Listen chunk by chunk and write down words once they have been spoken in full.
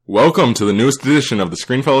Welcome to the newest edition of the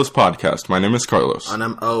Screenfellows podcast. My name is Carlos. And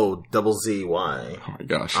I'm O-double-Z-Y. Oh my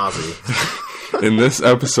gosh. Ozzy. In this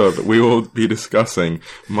episode, we will be discussing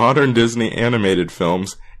modern Disney animated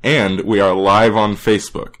films, and we are live on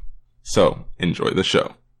Facebook. So, enjoy the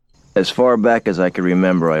show. As far back as I can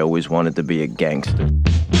remember, I always wanted to be a gangster.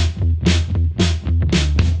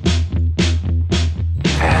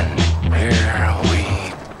 And here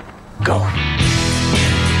we go.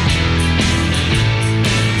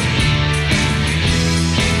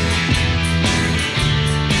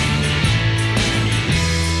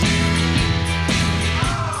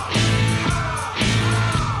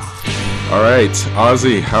 All right,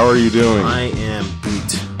 Ozzy, how are you doing? I am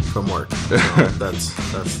beat from work. That's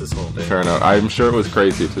this whole day. Fair enough. I'm sure it was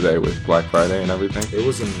crazy today with Black Friday and everything. It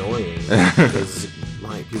was annoying because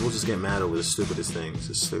people just get mad over the stupidest things.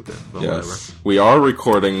 It's stupid. But yes. Whatever. We are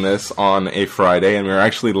recording this on a Friday, and we're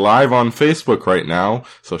actually live on Facebook right now.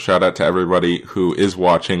 So shout out to everybody who is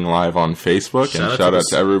watching live on Facebook, and shout out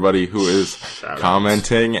to everybody who is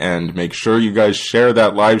commenting, and make sure you guys share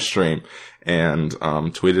that live stream and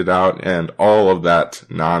tweet it out and all of that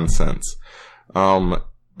nonsense.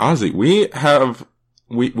 Ozzy,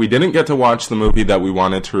 we didn't get to watch the movie that we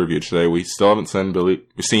wanted to review today. We still haven't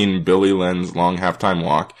seen Billy Lynn's Long Halftime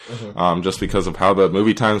Walk, just because of how the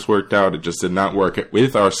movie times worked out. It just did not work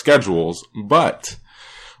with our schedules, but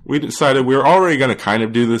we decided we were already going to kind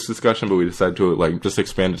of do this discussion, but we decided to just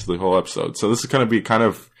expand it to the whole episode. So this is going to be kind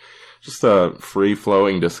of just a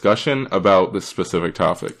free-flowing discussion about this specific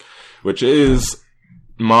topic, which is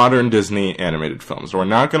modern Disney animated films. We're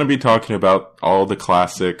not going to be talking about all the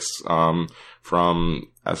classics from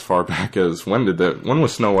as far back as when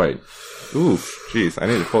was Snow White? Oof, jeez, I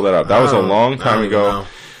need to pull that up. That was a long time ago.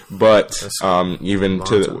 But even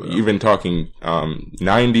talking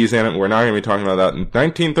 90s anime, we're not going to be talking about that.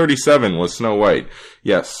 1937 was Snow White.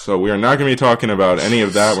 Yes, so we are not going to be talking about any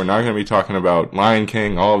of that. We're not going to be talking about Lion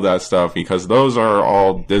King, all of that stuff, because those are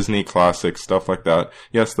all Disney classics, stuff like that.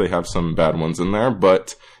 Yes, they have some bad ones in there,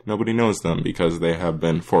 but nobody knows them because they have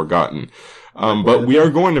been forgotten. But we are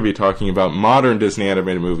going to be talking about modern Disney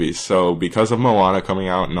animated movies. So because of Moana coming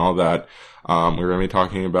out and all that, we're going to be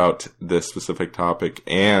talking about this specific topic,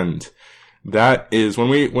 and that is when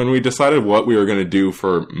we decided what we were going to do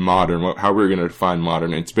for modern, how we were going to define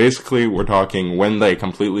modern. It's basically, we're talking when they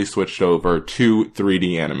completely switched over to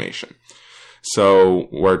 3D animation. So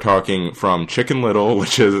we're talking from Chicken Little,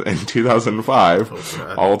 which is in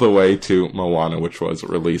 2005, all the way to Moana, which was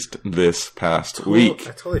released this past week.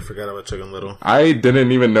 I totally forgot about Chicken Little. I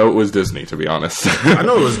didn't even know it was Disney, to be honest. I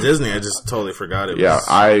know it was Disney. I just totally forgot it. Yeah,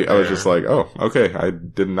 I was just like, oh, okay. I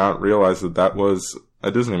did not realize that was a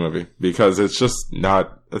Disney movie, because it's just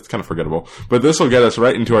not, it's kind of forgettable. But this will get us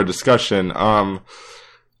right into our discussion.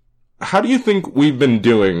 How do you think we've been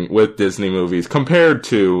doing with Disney movies compared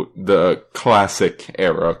to the classic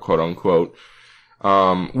era, quote unquote,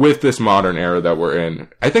 with this modern era that we're in?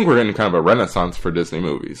 I think we're in kind of a renaissance for Disney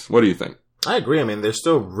movies. What do you think? I agree. I mean, they're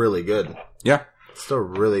still really good. Yeah. Still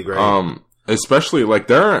really great. Especially,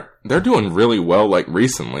 they're doing really well,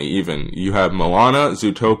 recently, even. You have Moana,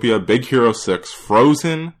 Zootopia, Big Hero 6,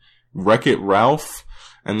 Frozen, Wreck-It Ralph,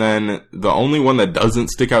 and then the only one that doesn't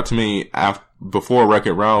stick out to me before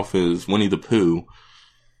Wreck-It Ralph is Winnie the Pooh.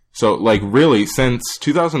 So, really, since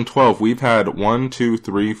 2012, we've had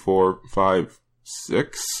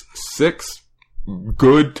 6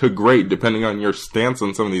 good to great, depending on your stance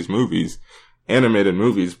on some of these movies, animated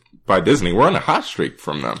movies by Disney. We're on a hot streak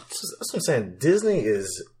from them. That's what I'm saying. Disney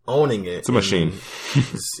is owning it. It's a machine.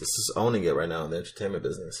 It's just owning it right now in the entertainment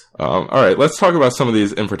business. All right, let's talk about some of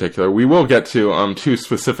these in particular. We will get to two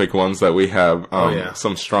specific ones that we have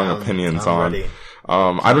some strong opinions on. Ready.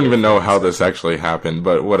 I don't even know how this actually happened,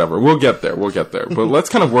 but whatever. We'll get there. But let's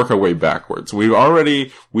kind of work our way backwards. We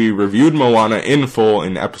reviewed Moana in full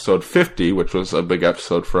in episode 50, which was a big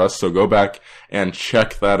episode for us. So go back and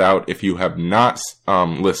check that out if you have not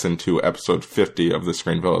listened to episode 50 of the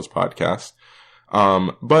Screenfellows podcast.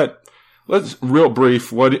 But let's what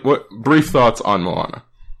brief thoughts on Moana?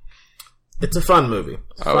 It's a fun movie.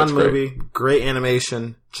 Fun movie. Great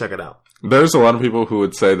animation. Check it out. There's a lot of people who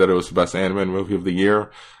would say that it was the best animated movie of the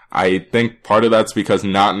year. I think part of that's because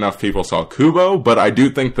not enough people saw Kubo, but I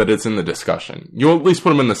do think that it's in the discussion. You'll at least put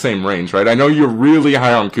them in the same range, right? I know you're really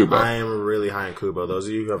high on Kubo. I am really high on Kubo. Those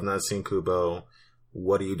of you who have not seen Kubo,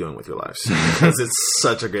 what are you doing with your lives? Because it's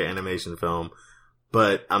such a great animation film.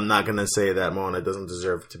 But I'm not going to say that Moana doesn't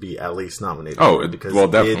deserve to be at least nominated.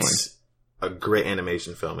 Definitely. It's a great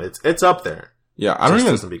animation film. It's up there. Yeah, I don't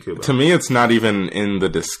even. To me, it's not even in the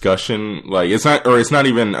discussion. Like, it's not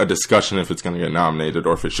even a discussion if it's going to get nominated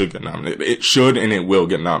or if it should get nominated. It should and it will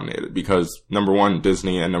get nominated because number one,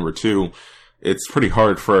 Disney, and number two, it's pretty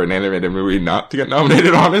hard for an animated movie not to get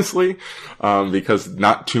nominated, honestly, because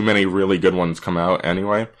not too many really good ones come out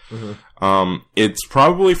anyway. Mm-hmm. It's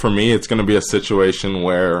probably, for me, it's going to be a situation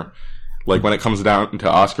where, like, when it comes down to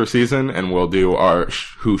Oscar season and we'll do our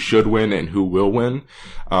who should win and who will win,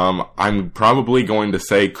 I'm probably going to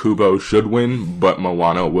say Kubo should win, but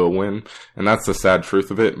Moana will win. And that's the sad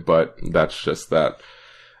truth of it, but that's just that.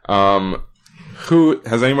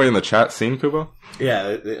 Has anybody in the chat seen Kubo? Yeah,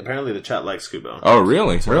 apparently the chat likes Kubo. Oh,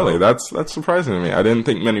 really? So, really? That's surprising to me. I didn't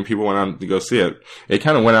think many people went out to go see it. It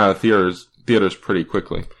kind of went out of theaters pretty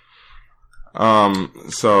quickly.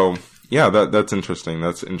 So yeah, that's interesting.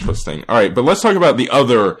 That's interesting. All right, but let's talk about the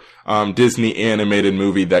other Disney animated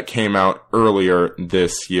movie that came out earlier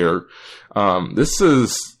this year.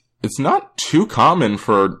 It's not too common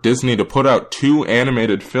for Disney to put out 2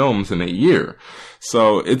 animated films in a year.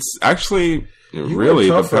 So it's actually really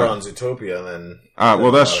the tougher on Zootopia than.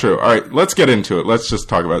 Well, that's true. All right, let's get into it. Let's just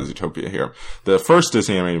talk about Zootopia here. The first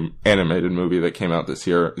Disney animated movie that came out this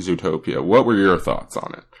year, Zootopia. What were your thoughts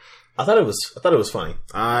on it? I thought it was funny.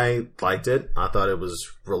 I liked it. I thought it was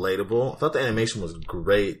relatable. I thought the animation was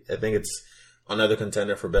great. I think it's another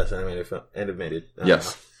contender for best animated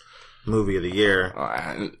movie of the year.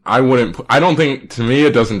 I don't think, to me,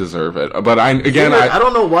 it doesn't deserve it. But I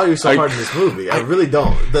don't know why you're so hard in this movie. I really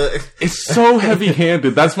don't. It's so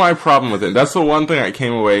heavy-handed. That's my problem with it. That's the one thing I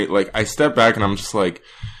came away, like, I stepped back and I'm just like,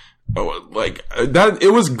 that,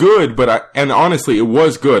 it was good, and honestly, it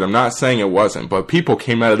was good. I'm not saying it wasn't, but people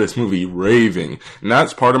came out of this movie raving. And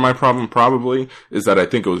that's part of my problem, probably, is that I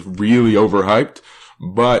think it was really overhyped.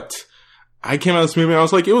 But I came out of this movie and I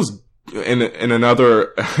was like, it was, in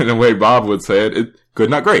a way Bob would say it, good,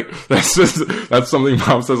 not great. That's something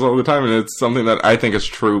Bob says all the time, and it's something that I think is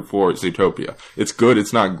true for Zootopia. It's good,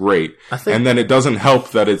 it's not great. And then it doesn't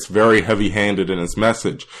help that it's very heavy-handed in its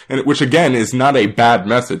message. Which again is not a bad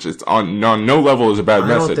message. It's on no level is a bad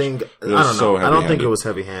message. I don't think it was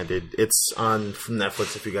heavy-handed. It's on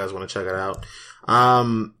Netflix if you guys want to check it out.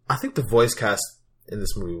 I think the voice cast in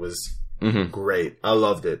this movie was great. I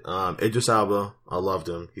loved it. Idris Elba, I loved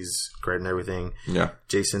him. He's great and everything. Yeah.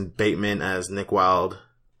 Jason Bateman as Nick Wilde,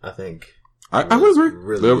 I think. I would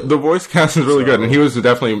agree. Really the voice cast is really good, and he was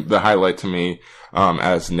definitely the highlight to me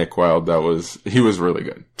as Nick Wilde. He was really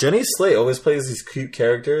good. Jenny Slate always plays these cute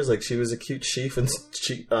characters. Like, she was a cute sheep in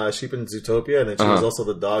Zootopia, and then she was also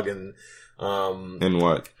the dog in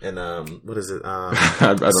what? And what is it?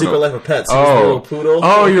 I don't Secret know. Life of Pets. Oh, the little poodle.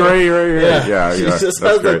 Oh, you're right. Yeah. She just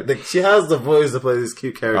has she has the voice to play these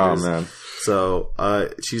cute characters. Oh man. So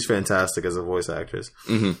she's fantastic as a voice actress.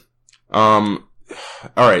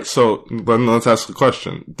 All right, so then let's ask the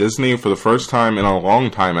question. Disney, for the first time in a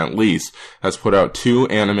long time at least, has put out 2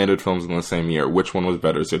 animated films in the same year. Which one was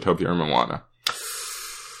better, Zootopia or Moana?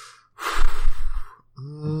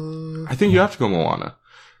 I think you have to go Moana.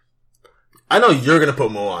 I know you're going to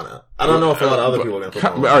put Moana. I don't know if a lot of other people are going to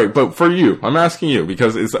put Moana. All right, but for you, I'm asking you,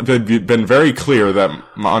 because it's been very clear that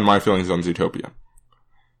on my feelings on Zootopia.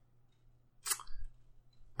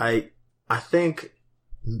 I think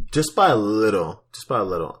just by a little,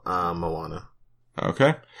 Moana.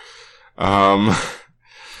 Okay.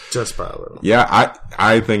 Just by a little. Yeah,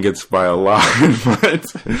 I think it's by a lot, but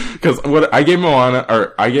because what I gave Moana,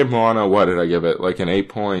 what did I give it? Like an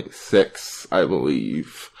 8.6, I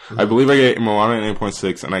believe. I believe I gave Moana an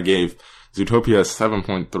 8.6, and I gave Zootopia a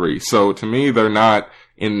 7.3. So to me, they're not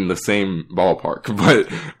in the same ballpark. But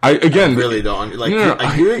I really don't. Like,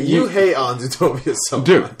 you hate on Zootopia so much.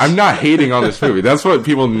 Dude, I'm not hating on this movie. That's what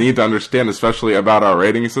people need to understand, especially about our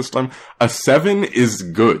rating system. A 7 is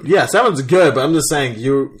good. Yeah, 7's good, but I'm just saying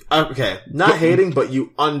not hating, but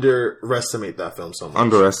you underestimate that film so much.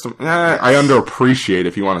 I underappreciate,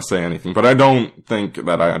 if you want to say anything, but I don't think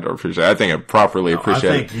that I underappreciate it. I think I properly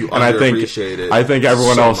appreciate it. I think you underappreciate it. I think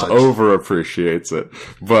everyone else overappreciates it.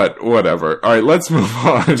 But whatever. All right, let's move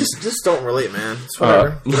on. Just don't relate, man. It's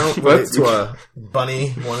whatever. You don't relate to a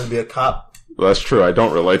bunny wanting to be a cop. Well, that's true. I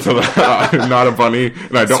don't relate to that. I'm not a bunny,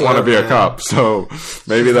 and I don't want to be a cop. So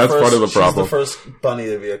maybe that's part of the problem. She's the first bunny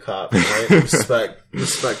to be a cop, right?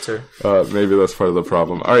 Respect her. Maybe that's part of the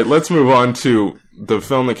problem. All right, let's move on to the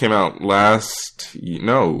film that came out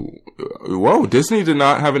Disney did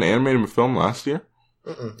not have an animated film last year?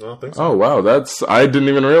 I don't think so. Oh wow, I didn't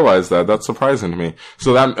even realize that. That's surprising to me.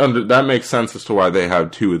 So that makes sense as to why they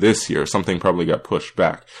had 2 this year. Something probably got pushed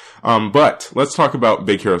back. But let's talk about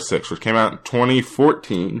Big Hero 6, which came out in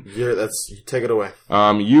 2014. Yeah, take it away.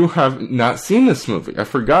 You have not seen this movie. I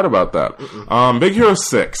forgot about that. Big Hero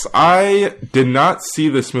 6. I did not see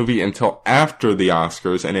this movie until after the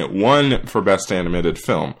Oscars, and it won for Best Animated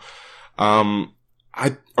Film.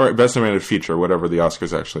 Or Best Animated Feature, whatever the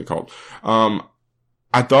Oscars actually called.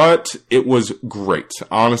 I thought it was great.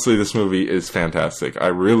 Honestly, this movie is fantastic. I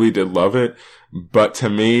really did love it. But to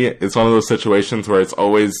me, it's one of those situations where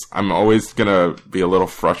I'm always gonna be a little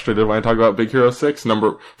frustrated when I talk about Big Hero 6.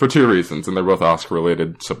 For two reasons, and they're both Oscar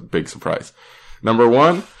related, so big surprise. Number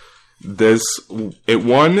one, it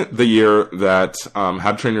won the year that,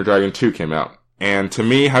 How to Train Your Dragon 2 came out. And to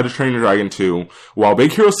me, How to Train Your Dragon 2, while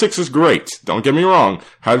Big Hero 6 is great, don't get me wrong,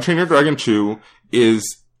 How to Train Your Dragon 2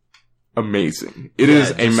 is amazing. It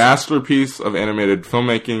is a masterpiece of animated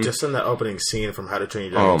filmmaking. Just in the opening scene from How to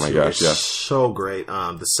Train Your Dragon 2, gosh, yes, so great.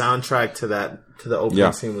 The soundtrack to the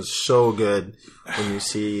opening scene was so good. When you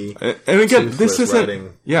see, and again, this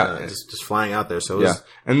isn't just flying out there. So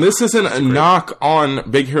and this isn't a knock on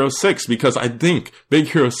Big Hero 6 because I think Big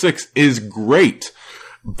Hero 6 is great,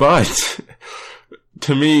 but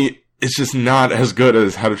to me, it's just not as good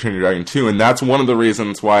as How to Train Your Dragon 2, and that's one of the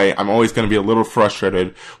reasons why I'm always going to be a little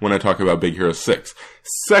frustrated when I talk about Big Hero 6.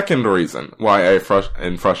 Second reason why I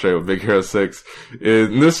am frustrated with Big Hero 6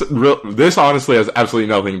 is this honestly has absolutely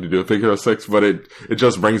nothing to do with Big Hero 6, but it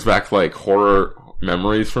just brings back like horror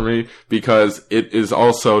memories for me because it is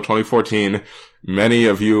also 2014. Many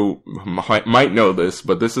of you might know this,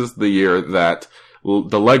 but this is the year that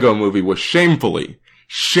the Lego Movie was shamefully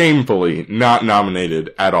not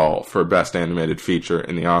nominated at all for Best Animated Feature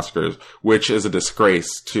in the Oscars, which is a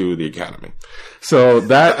disgrace to the Academy. So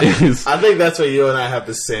that is... I think that's why you and I have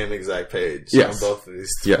the same exact page on both of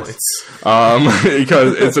these points.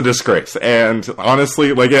 Because it's a disgrace. And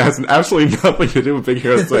honestly, like, it has absolutely nothing to do with Big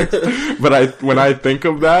Hero 6. But when I think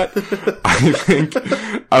of that, I think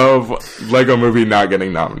of Lego Movie not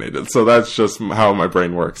getting nominated. So that's just how my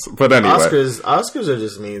brain works. But anyway. Oscars are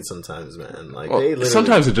just mean sometimes, man. Like, they literally...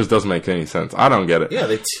 Sometimes it just doesn't make any sense. I don't get it. Yeah,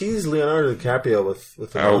 they teased Leonardo DiCaprio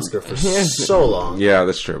with an Oscar for so long. Yeah,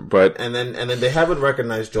 that's true. But and then they haven't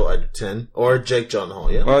recognized Joel Edgerton or Jake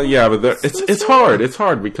Gyllenhaal. Yeah. Well, yeah, but it's hard. It's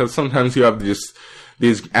hard because sometimes you have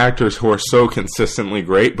these actors who are so consistently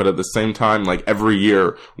great, but at the same time, like every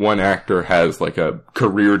year, one actor has like a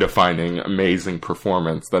career-defining, amazing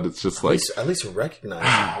performance that it's just at least recognize.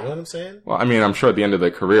 You know what I'm saying? Well, I mean, I'm sure at the end of their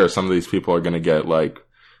career, some of these people are going to get like.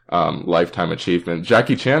 Lifetime achievement.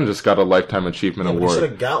 Jackie Chan just got a Lifetime Achievement Award. He should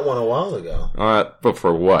have got one a while ago. But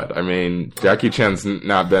for what? I mean, Jackie Chan's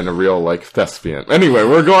not been a real, like, thespian. Anyway,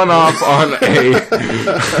 we're going off on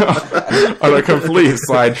a complete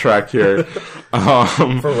sidetrack here.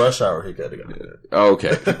 For Rush Hour, he could have got it.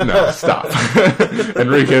 Okay. No, stop.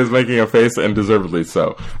 Enrique is making a face, and deservedly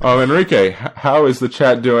so. Enrique, how is the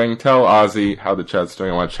chat doing? Tell Ozzy how the chat's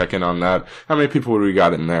doing. I want to check in on that. How many people do we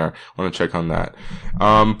got in there? I want to check on that.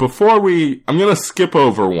 I'm gonna skip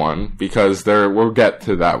over one because we'll get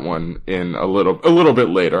to that one in a little bit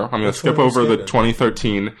later. I'm gonna skip over the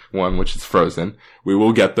 2013 one, which is Frozen. We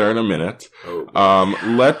will get there in a minute.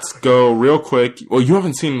 Let's go real quick. Well, you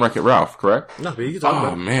haven't seen Wreck-It Ralph, correct? No, but you can talk about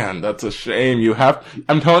it. Oh man, that's a shame.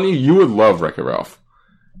 I'm telling you, you would love Wreck-It Ralph.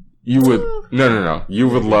 You would, no. You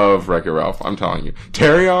would love Wreck-It Ralph. I'm telling you.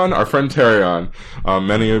 Terrion, our friend Terrion,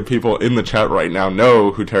 many of the people in the chat right now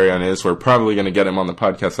know who Terrion is. We're probably going to get him on the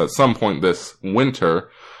podcast at some point this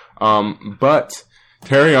winter. But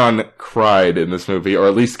Terrion cried in this movie, or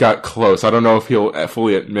at least got close. I don't know if he'll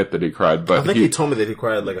fully admit that he cried, but I think he told me that he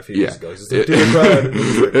cried like a few years ago.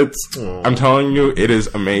 I'm telling you, it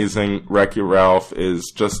is amazing. Wreck-It Ralph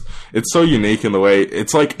is just, it's so unique in the way,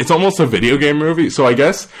 it's almost a video game movie. So I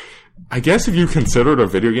guess if you consider it a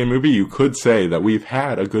video game movie, you could say that we've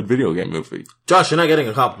had a good video game movie. Josh, you're not getting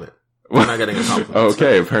a compliment. We're not getting a compliment.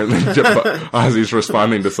 Okay, apparently Ozzy's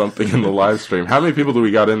responding to something in the live stream. How many people do we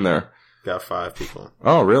got in there? Got 5 people.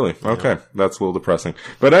 Oh, really? Okay. Yeah. That's a little depressing.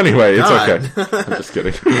 But anyway, it's okay. I'm just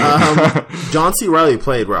kidding. John C. Reilly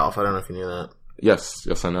played Ralph. I don't know if you knew that. Yes,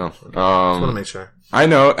 I know. Just want to make sure. I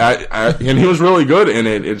know, and he was really good in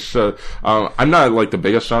it. It's, I'm not like the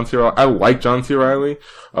biggest John C. Reilly. I like John C. Reilly.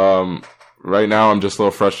 Right now I'm just a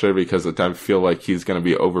little frustrated because I feel like he's going to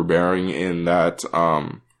be overbearing in that,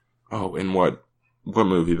 in what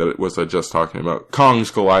movie that it was I just talking about? Kong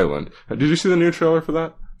Skull Island. Did you see the new trailer for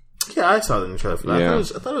that? Yeah, I saw the new trailer for that. Yeah. I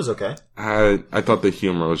thought it was okay. I thought the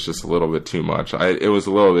humor was just a little bit too much. It was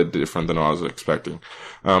a little bit different than I was expecting,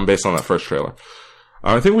 based on that first trailer.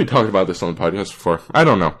 I think we talked about this on the podcast before. I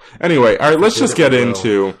don't know. Anyway, all right, let's just get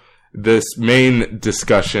into this main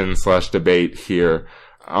discussion / debate here.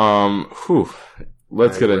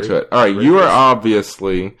 Let's get into it. All right, you are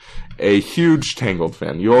obviously a huge Tangled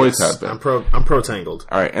fan. You always have been. I'm pro Tangled.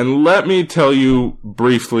 All right, and let me tell you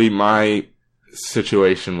briefly my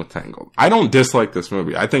situation with Tangled. I don't dislike this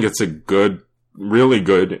movie. I think it's a good, really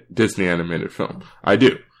good Disney animated film. I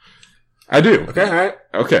do. Okay, all right.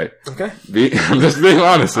 Okay. Okay. I'm just being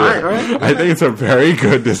honest with you. All right. I think it's a very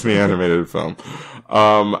good Disney animated film.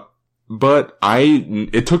 But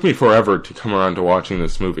it took me forever to come around to watching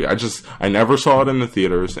this movie. I never saw it in the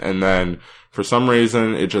theaters, and then for some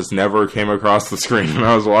reason it just never came across the screen when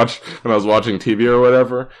I was watching TV or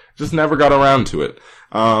whatever. Just never got around to it.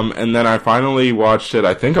 And then I finally watched it.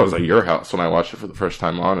 I think I was at your house when I watched it for the first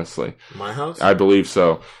time, honestly. My house? I believe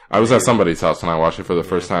so. I was at somebody's house when I watched it for the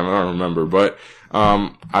first time. I don't remember, but,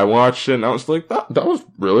 I watched it and I was like, that was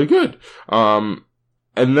really good. And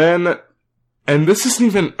this isn't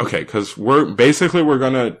even, okay, cause we're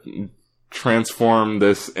gonna transform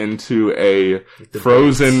this into a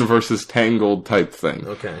Frozen versus Tangled type thing.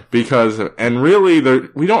 Okay. And really,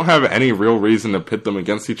 we don't have any real reason to pit them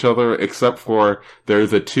against each other, except for they're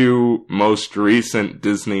the two most recent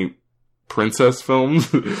Disney princess films.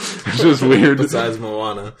 It's just weird. Besides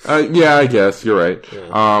Moana. Yeah, I guess, you're right.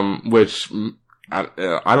 Yeah. Which,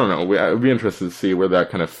 I don't know. I'd be interested to see where that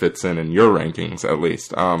kind of fits in your rankings, at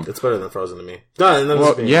least. It's better than Frozen to me.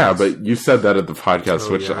 Well, yeah, but you said that at the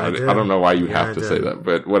podcast, which I don't know why you have to say that,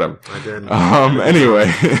 but whatever. I did.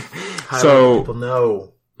 Anyway. So, people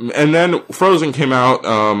know. And then Frozen came out,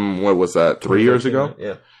 what was that, 3 years ago?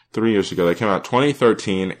 Yeah. 3 years ago. They came out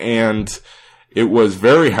 2013, and it was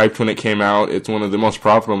very hyped when it came out. It's one of the most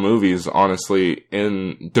profitable movies, honestly,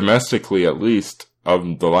 domestically at least,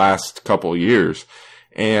 of the last couple years.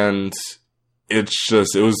 And it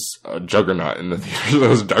was a juggernaut in the theaters. It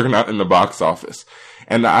was a juggernaut in the box office.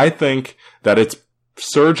 And I think that its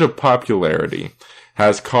surge of popularity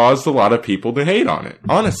has caused a lot of people to hate on it,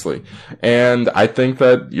 honestly. And I think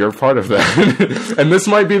that you're part of that. And this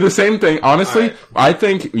might be the same thing. Honestly, right. I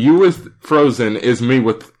think you with Frozen is me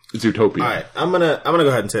with Zootopia. All right, I'm gonna go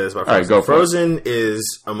ahead and say this about Frozen. All right, go for Frozen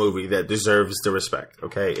is a movie that deserves the respect.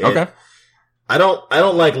 Okay. Okay. I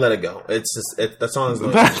don't like Let It Go. It's just that song is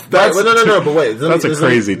like that's but wait, that's a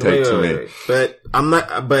crazy take to me. But I'm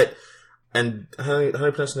not. But and how do you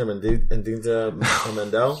pronounce her name? Indinta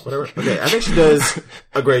Mandel, whatever. Okay, I think she does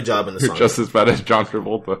a great job in the song. Just as bad as John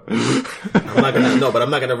Travolta. I'm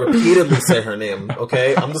not gonna repeatedly say her name.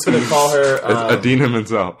 Okay, I'm just gonna call her Idina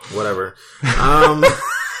Menzel. Whatever.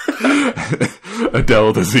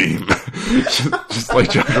 Adele Dazeem. just like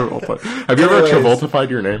John Travolta. Have you ever Travoltified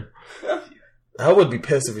your name? I would be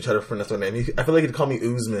pissed if you tried to pronounce my name. I feel like he'd call me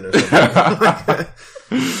Oozman or something.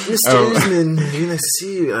 Mr. Oozman, nice to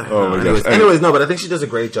see you. Anyways, no, but I think she does a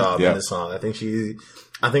great job in this song. I think she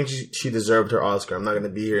deserved her Oscar. I'm not going to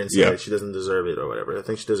be here and say that she doesn't deserve it or whatever. I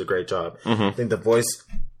think she does a great job. Mm-hmm. I think the voice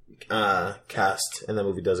cast in that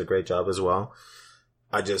movie does a great job as well.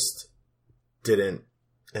 I just didn't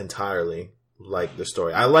entirely like the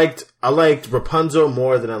story. I liked Rapunzel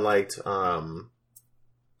more than I liked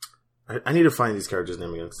I need to find these characters'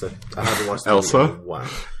 name again because I haven't watched Elsa. Wow,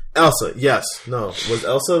 Elsa. Yes, no. Was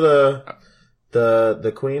Elsa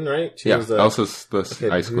the queen? Right? Elsa's the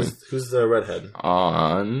ice queen. Who's the redhead?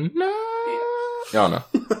 Anna. Anna.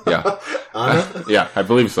 Yeah. Anna. Yeah, I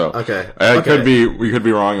believe so. Okay. We could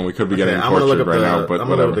be wrong, and we could be getting tortured right now. But I'm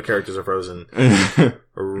gonna look up the characters are Frozen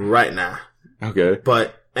right now. Okay.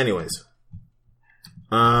 But anyways,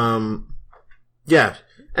 yeah.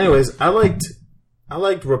 Anyways, I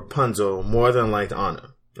liked Rapunzel more than I liked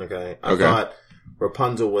Anna. Okay? I thought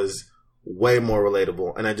Rapunzel was way more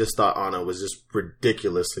relatable, and I just thought Anna was just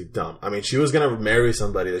ridiculously dumb. I mean, she was gonna marry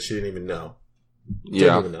somebody that she didn't even know.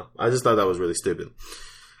 Didn't even know. I just thought that was really stupid.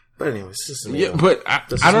 But anyways, it's just me. Yeah, but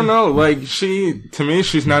I don't know. Like, to me,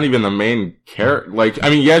 she's not even the main character. Like, I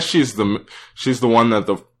mean, yes, she's the one that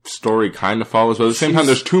the story kind of follows, but at the same time,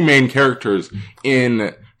 there's two main characters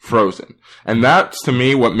in Frozen. And that's, to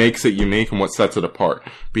me, what makes it unique and what sets it apart.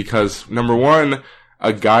 Because, number one,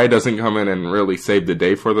 a guy doesn't come in and really save the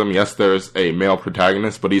day for them. Yes, there's a male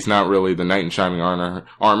protagonist, but he's not really the knight in shining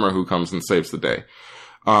armor who comes and saves the day.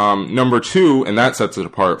 Number two, and that sets it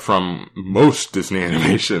apart from most Disney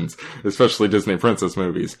animations, especially Disney princess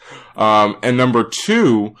movies. And number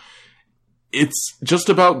two, it's just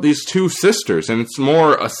about these two sisters, and it's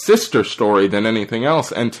more a sister story than anything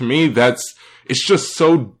else. And to me, it's just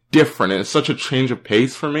so different, and it's such a change of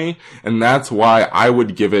pace for me, and that's why I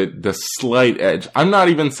would give it the slight edge. I'm not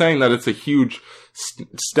even saying that it's a huge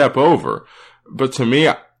step over, but to me,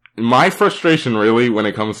 my frustration really when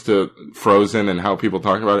it comes to Frozen and how people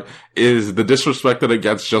talk about it is the disrespect that it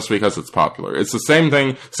gets just because it's popular. It's the same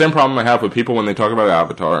problem I have with people when they talk about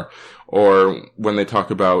Avatar or when they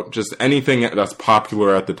talk about just anything that's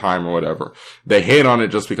popular at the time or whatever. They hate on it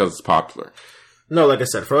just because it's popular. No, like I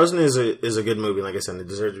said, Frozen is a good movie. Like I said, it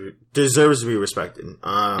deserves to be respected.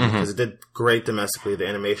 Because it did great domestically. The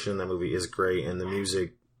animation in that movie is great, and the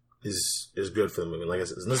music is good for the movie. Like I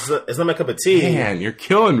said, it's not my cup of tea. Man, you're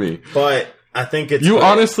killing me. But I think it's... You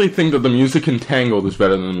honestly think that the music in Tangled is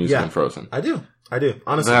better than the music in Frozen? I do.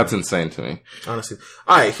 Honestly. That's insane to me. Honestly.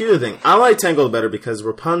 Alright, here's the thing. I like Tangled better because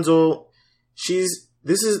Rapunzel,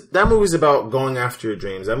 that movie's about going after your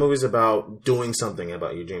dreams. That movie's about doing something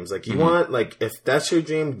about your dreams. Like, you want, like, if that's your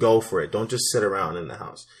dream, go for it. Don't just sit around in the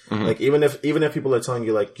house. Like, even if people are telling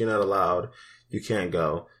you, like, you're not allowed, you can't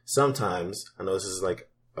go. Sometimes, I know this is like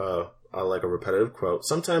a repetitive quote,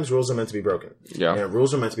 sometimes rules are meant to be broken. Yeah. And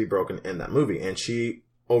rules are meant to be broken in that movie. And she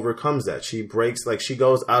overcomes that. She breaks, like, she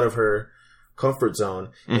goes out of her comfort zone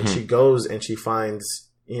and she goes and she finds,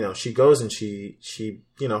 she goes and she,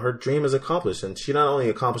 her dream is accomplished, and she not only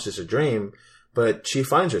accomplishes her dream, but she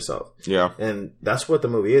finds herself. Yeah. And that's what the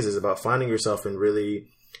movie is about finding yourself and really,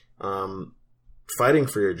 fighting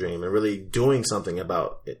for your dream and really doing something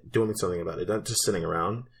about it, not just sitting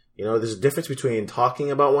around. There's a difference between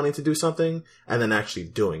talking about wanting to do something and then actually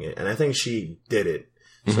doing it. And I think she did it.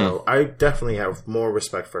 So I definitely have more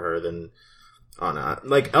respect for her than Anna.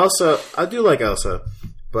 Like Elsa, I do like Elsa,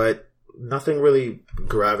 but nothing really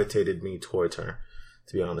gravitated me towards her,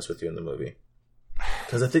 to be honest with you, in the movie.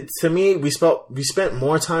 Because I think, to me, we spent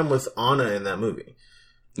more time with Anna in that movie.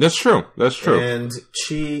 That's true. And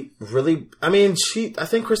she really, I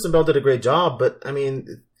think Kristen Bell did a great job, but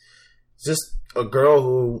just a girl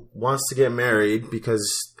who wants to get married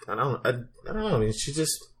because, I don't know, she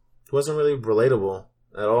just wasn't really relatable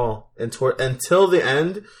at all until the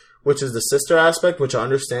end, which is the sister aspect, which I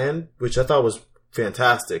understand, which I thought was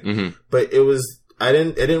fantastic. But it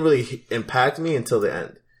didn't really impact me until the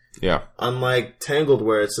end. Yeah. Unlike Tangled,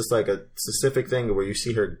 where it's just like a specific thing where you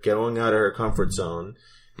see her going out of her comfort zone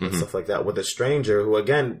and stuff like that with a stranger who,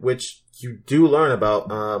 again, which you do learn about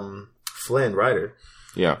Flynn Rider.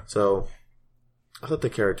 Yeah. So I thought the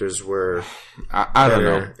characters were I don't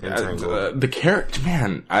know. The character,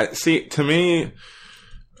 man, to me,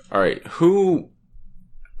 all right, all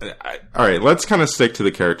right, let's kind of stick to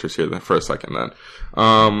the characters here for a second then.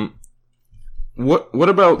 What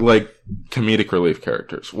about, like, comedic relief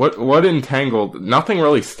characters? What in Tangled? Nothing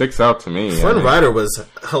really sticks out to me. Flynn Rider was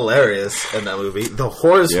hilarious in that movie. The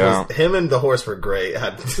horse him and the horse were great.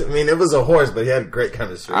 It was a horse, but he had great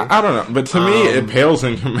chemistry. I don't know, but to me, it pales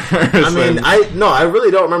in comparison. I really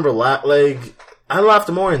don't remember, I laughed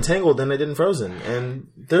more in Tangled than I did in Frozen. And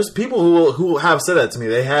there's people who have said that to me.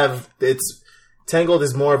 Tangled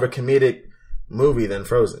is more of a comedic movie than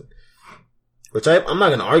Frozen. Which I'm not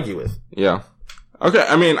going to argue with. Yeah. Okay,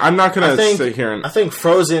 I'm not going to sit here and... I think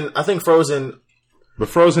Frozen... But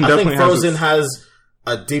Frozen definitely has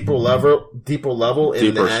a deeper level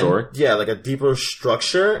in the end. Story. Yeah, like a deeper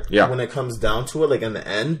structure when it comes down to it, like in the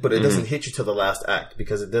end, but it doesn't hit you till the last act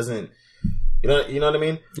because it doesn't... You know what I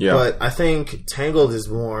mean? Yeah. But I think Tangled is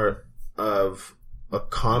more of a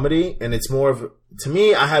comedy, and it's more of... To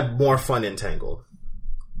me, I had more fun in Tangled.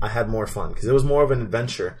 I had more fun because it was more of an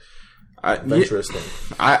adventurous thing.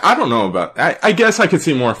 I don't know about... I guess I could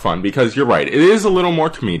see more fun because you're right. It is a little more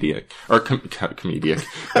comedic. Or comedic.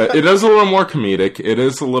 It is a little more comedic. It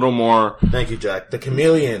is a little more... Thank you, Jack. The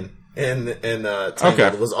chameleon in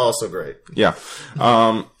Tangled was also great. Yeah.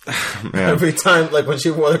 Man. Every time, like when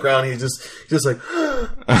she wore the crown, he just like...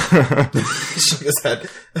 shook his head.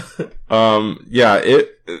 Yeah,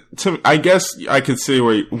 I guess I could see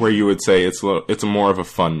where you would say it's a more of a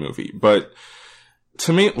fun movie, but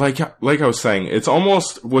to me, like I was saying, it's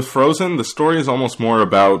almost with Frozen, the story is almost more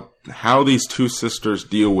about how these two sisters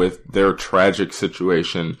deal with their tragic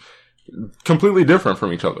situation, completely different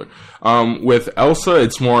from each other. With Elsa,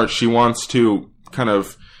 it's more she wants to kind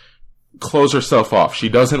of close herself off. She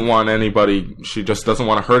doesn't want anybody. She just doesn't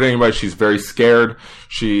want to hurt anybody. She's very scared.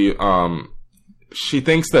 She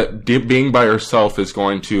thinks that being by herself is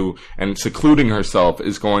going to, and secluding herself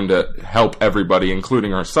is going to help everybody,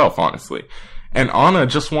 including herself, honestly. And Anna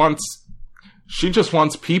just wants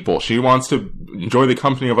people. She wants to enjoy the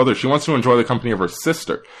company of others. She wants to enjoy the company of her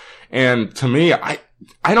sister. And to me, I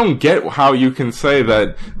don't get how you can say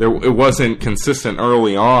that it wasn't consistent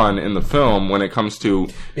early on in the film when it comes to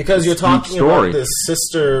because you're talking about this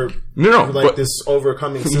sister, this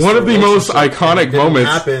overcoming sister. One of the most iconic moments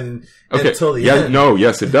happen until the end.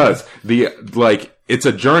 Yes, it does. It's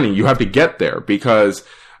a journey. You have to get there because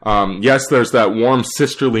Yes, there's that warm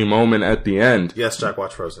sisterly moment at the end. Yes, Jack,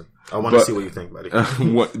 watch Frozen. I want to see what you think, buddy.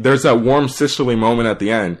 There's that warm sisterly moment at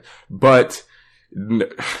the end, but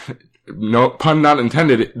no pun not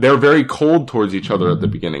intended, they're very cold towards each other at the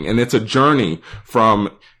beginning, and it's a journey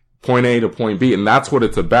from point A to point B, and that's what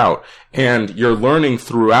it's about. And you're learning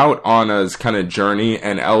throughout Anna's kind of journey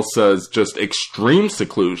and Elsa's just extreme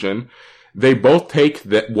seclusion. They both take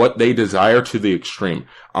what they desire to the extreme.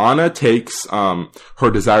 Anna takes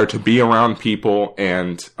her desire to be around people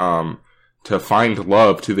and to find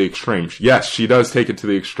love to the extreme. Yes, she does take it to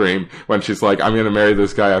the extreme when she's like, I'm going to marry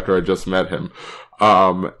this guy after I just met him.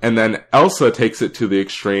 And then Elsa takes it to the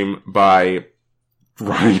extreme by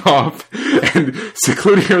running off and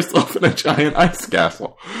secluding herself in a giant ice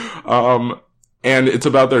castle. And it's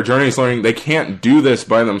about their journeys learning they can't do this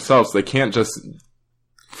by themselves. They can't just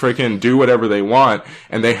freaking do whatever they want,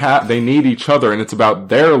 and they need each other, and it's about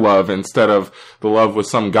their love instead of the love with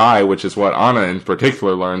some guy, which is what Anna in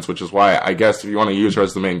particular learns, which is why I guess if you want to use her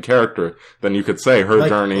as the main character, then you could say her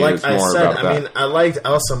journey is more about that. I mean, I liked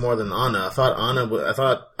Elsa more than Anna. I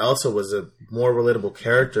thought Elsa was a more relatable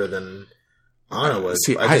character than Anna was.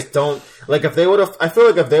 See, I just don't like if they would have. I feel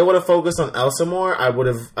like if they would have focused on Elsa more, I would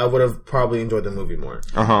have probably enjoyed the movie more.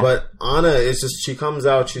 But Anna is just, she comes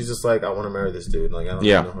out, she's just like, I want to marry this dude. Like, I don't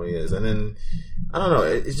know who he is, and then I don't know.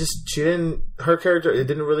 It's just her character. It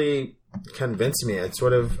didn't really convince me. It's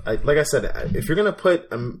sort of like I said, if you're gonna put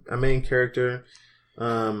a main character,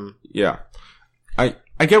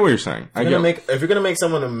 I get what you're saying. If you're gonna make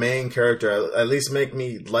someone a main character, at least make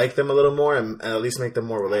me like them a little more, and at least make them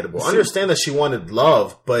more relatable. I understand that she wanted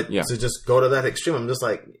love, but to just go to that extreme, I'm just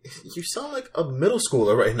like, you sound like a middle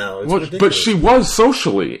schooler right now. It's ridiculous. But she was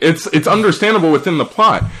socially. It's understandable within the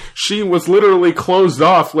plot. She was literally closed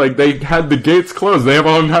off. Like, they had the gates closed. They have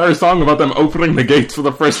an entire song about them opening the gates for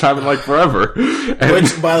the first time in like forever.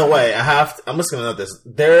 Which, by the way, I'm just gonna note this.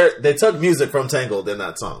 They took music from Tangled in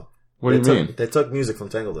that song. What do you mean? They took music from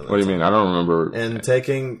Tangled in that What do you mean? I don't remember. And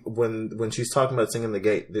when she's talking about singing the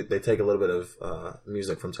gate, they take a little bit of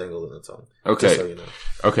music from Tangled in that song. Okay. Just so you know.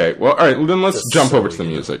 Okay. Well, all right. Then let's jump over to the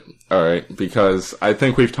music. All right. Because I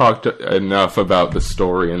think we've talked enough about the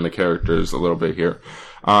story and the characters a little bit here.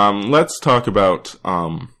 Let's talk about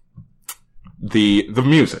the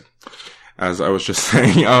music. As I was just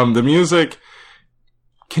saying, the music.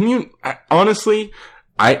 Can you honestly?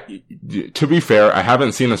 To be fair, I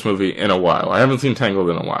haven't seen this movie in a while. I haven't seen Tangled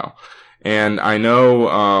in a while. And I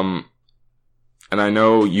know,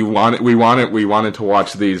 we wanted to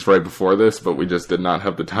watch these right before this, but we just did not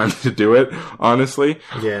have the time to do it, honestly.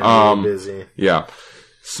 Yeah, we were busy. Yeah.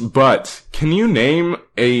 But, can you name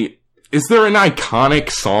is there an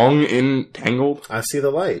iconic song in Tangled? I See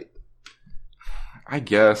the Light. I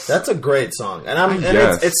guess that's a great song, and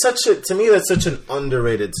it's such to me that's such an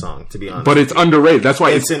underrated song, to be honest. But it's underrated. That's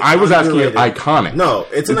why I was asking you iconic. No,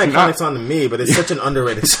 it's an iconic song to me, but it's such an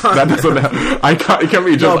underrated song. That doesn't it can't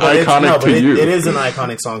be just iconic to you. It is an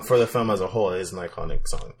iconic song for the film as a whole. It is an iconic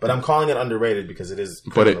song, but I'm calling it underrated because it is.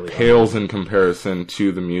 But it pales in comparison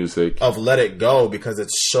to the music of Let It Go because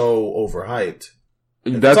it's so overhyped.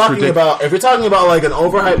 If you're talking about like an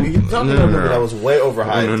overhyped, you're talking about a movie that was way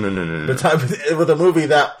overhyped. No. With a movie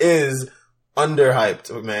that is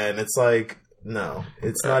underhyped, man, it's like, no,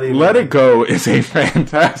 it's not even. Let It Go is a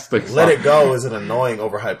fantastic song. Let It Go is an annoying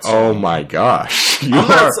overhyped song. Oh my gosh.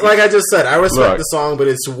 Like I just said, I respect the song, but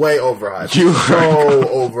it's way overhyped.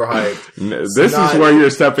 Overhyped. This is where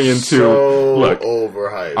you're stepping into.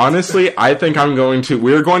 Overhyped. Honestly, I think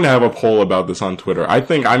we're going to have a poll about this on Twitter. I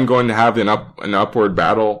think I'm going to have an upward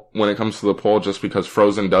battle when it comes to the poll just because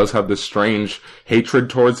Frozen does have this strange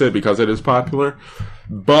hatred towards it because it is popular.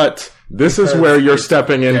 But this is where you're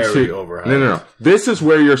stepping into. No. This is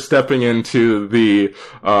where you're stepping into the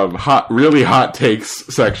really hot takes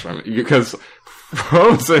section because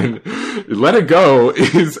Frozen, Let It Go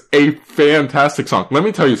is a fantastic song. Let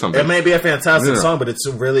me tell you something. It may be a fantastic song, but it's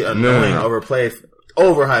a really annoying, overhyped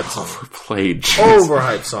song.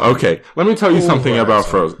 Overhyped song. Okay, let me tell you something about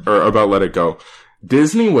Frozen or about Let It Go.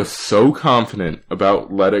 Disney was so confident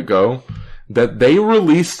about Let It Go that they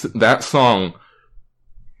released that song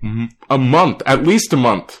at least a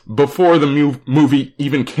month before the movie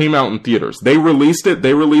even came out in theaters. They released it.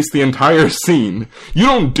 They released the entire scene. You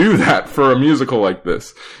don't do that for a musical like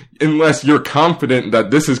this unless you're confident that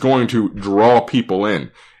this is going to draw people in.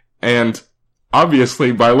 And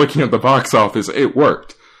obviously, by looking at the box office, it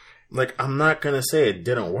worked. Like, I'm not gonna say it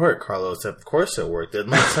didn't work, Carlos. Of course it worked. I'm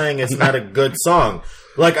not saying it's not a good song.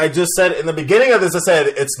 Like I just said in the beginning of this, I said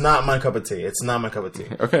it's not my cup of tea. It's not my cup of tea.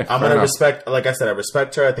 Okay, I'm gonna respect. Like I said, I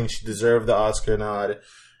respect her. I think she deserved the Oscar nod.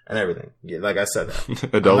 and everything. Yeah, like I said that.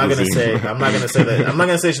 I'm not gonna say that. I'm not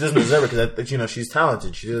gonna say she doesn't deserve it because she's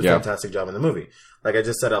talented. She did a fantastic job in the movie. Like I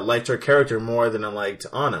just said, I liked her character more than I liked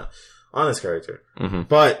Anna's character. Mm-hmm.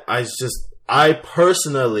 But I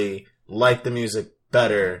personally like the music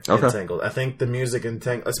better in Tangled. I think the music in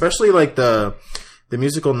Tangled, especially like the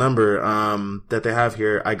musical number that they have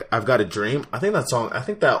here, I've Got a Dream. I think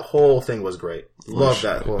that whole thing was great. Love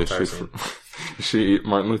that whole entire scene. Is she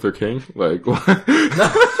Martin Luther King? Like what? No,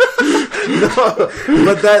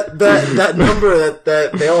 but that number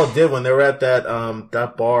that they all did when they were at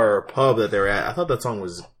that bar or pub that they were at, I thought that song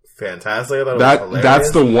was fantastic. I thought it was hilarious.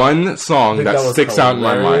 That's the one song that sticks out in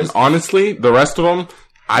my mind. Honestly, the rest of them,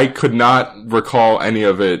 I could not recall any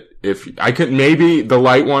of it. If I could, maybe the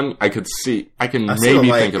light one, I can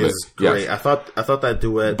maybe think of it. Great. Yes. I thought that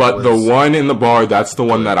duet. But the one in the bar, that's the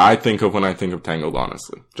one that I think of when I think of Tangled.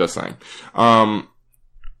 Honestly, just saying. All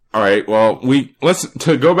right. Well, let's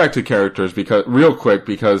go back to characters real quick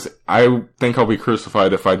because I think I'll be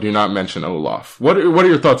crucified if I do not mention Olaf. What are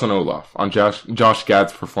your thoughts on Olaf? On Josh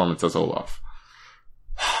Gad's performance as Olaf?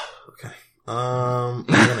 I'm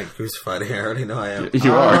gonna crucify here. I already know I am.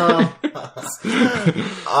 You are.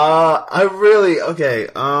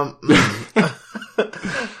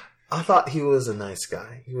 I thought he was a nice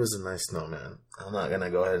guy. He was a nice snowman. I'm not gonna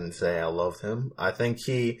go ahead and say I loved him. I think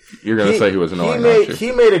You're gonna say he was annoying, aren't you?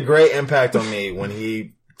 He made a great impact on me when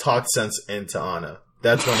he talked sense into Anna.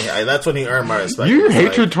 That's when he earned my respect. Your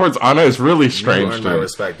hatred towards Anna is really strange. Earned my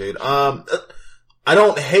respect, dude. I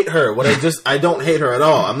don't hate her. I don't hate her at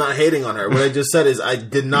all. I'm not hating on her. What I just said is I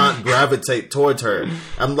did not gravitate towards her.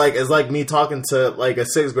 It's like me talking to like a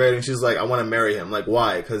 6th grader and she's like, I want to marry him. Like,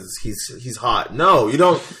 why? Because he's hot. No, you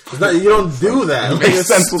don't. You don't do that. It makes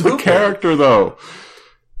sense with the character, though.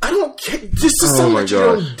 I don't care. Just to say what you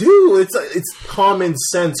don't do. It's common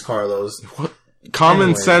sense, Carlos. What?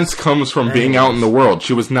 Common sense comes from being out in the world.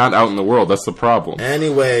 She was not out in the world. That's the problem.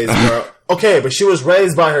 Anyways, bro. Okay, but she was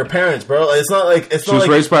raised by her parents, bro. It's not like she was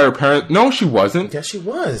raised by her parents. No, she wasn't. Yes, she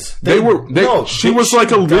was. She was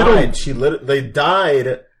like a little. They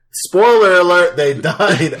died. Spoiler alert! They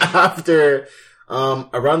died after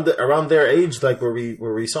around their age, like where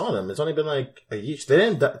we saw them. It's only been like a year.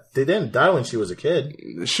 They didn't die when she was a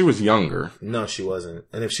kid. She was younger. No, she wasn't.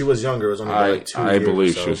 And if she was younger, it was only like 2 years. I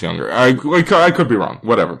believe she was younger. I could be wrong.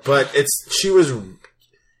 Whatever. But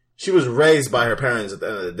she was raised by her parents at the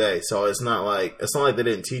end of the day, so it's not like they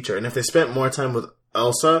didn't teach her. And if they spent more time with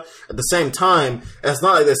Elsa at the same time, it's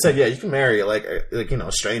not like they said, yeah, you can marry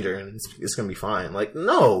a stranger and it's gonna be fine. Like,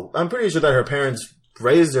 no, I'm pretty sure that her parents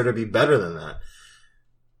raised her to be better than that.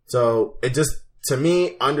 So it just, to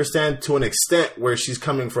me, understand to an extent where she's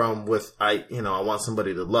coming from with, I want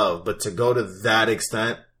somebody to love, but to go to that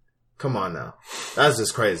extent, come on now, that's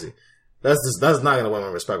just crazy. That's not going to win my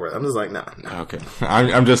respect, right? I'm just like, nah. Okay.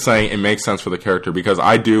 I'm just saying it makes sense for the character because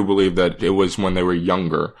I do believe that it was when they were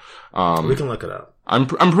younger. We can look it up. I'm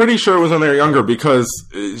pretty sure it was when they were younger because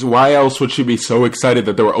why else would she be so excited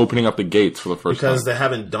that they were opening up the gates for the first time? Because they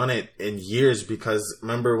haven't done it in years because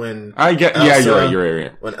remember when you're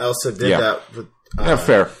right. When Elsa did that with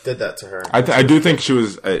fair. Did that to her. I do think she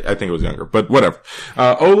was. I think it was younger, but whatever.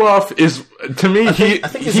 Olaf is, to me, he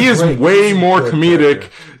is way more comedic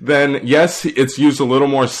than. Yes, it's used a little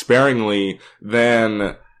more sparingly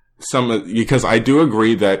than because I do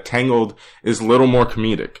agree that Tangled is a little more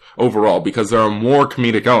comedic overall because there are more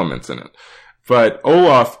comedic elements in it. But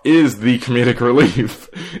Olaf is the comedic relief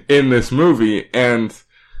in this movie, and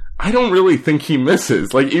I don't really think he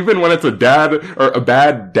misses. Like, even when it's a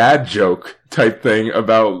bad dad joke type thing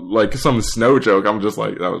about, like, some snow joke, I'm just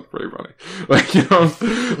like, that was pretty funny. Like,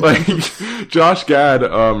 like, Josh Gad,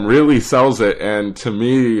 really sells it, and to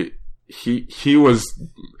me, he was,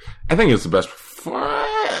 I think it's the best,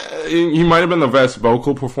 he might have been the best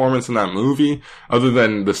vocal performance in that movie, other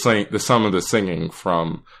than some of the singing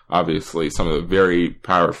from, obviously, some of the very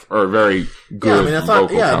powerful, or very good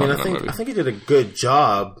vocal talent in the movie. I think he did a good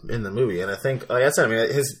job in the movie, and I think, like I said,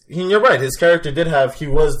 you're right, his character he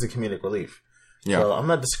was the comedic relief. Yeah. So I'm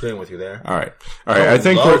not disagreeing with you there. All right. I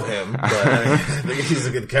think love him, but I think he's a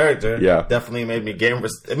good character. Yeah. Definitely made me gain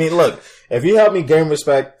respect. I mean, look, if you help me gain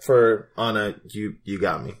respect for Anna, you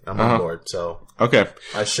got me. I'm on board. So okay.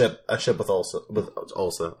 I ship with Olaf.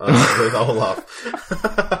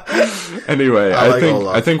 Anyway,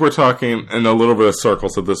 I think we're talking in a little bit of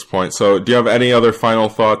circles at this point. So do you have any other final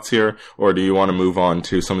thoughts here, or do you want to move on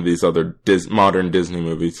to some of these other modern Disney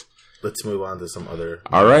movies? let's move on to some other.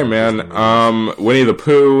 All right, man. Winnie the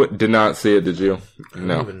Pooh, did not see it. Did you?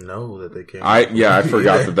 No. I don't even know that they came. I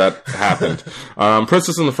forgot that happened.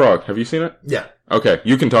 Princess and the Frog. Have you seen it? Yeah. Okay,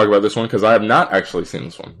 you can talk about this one because I have not actually seen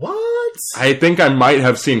this one. What? I think I might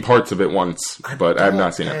have seen parts of it once, but I have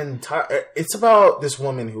not seen it. It's about this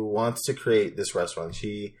woman who wants to create this restaurant.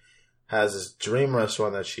 She has this dream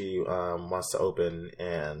restaurant that she wants to open,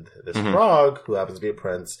 and this frog, who happens to be a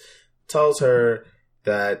prince, tells her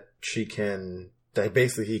that he can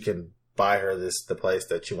buy her the place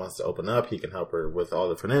that she wants to open up. He can help her with all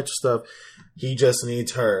the financial stuff. He just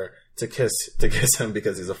needs her to kiss him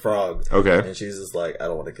because he's a frog. Okay. And she's just like, I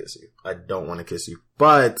don't want to kiss you. I don't want to kiss you.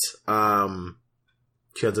 But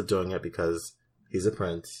she ends up doing it because he's a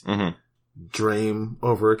prince. Mm-hmm. Dream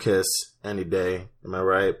over a kiss any day. Am I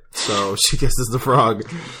right? So she kisses the frog,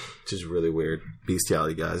 which is really weird.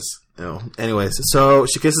 Bestiality, guys. Anyways, so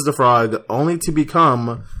she kisses the frog only to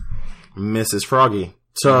become Mrs. Froggy.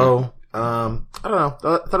 So, I don't know. I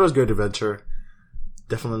thought it was a good adventure.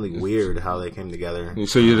 Definitely weird how they came together.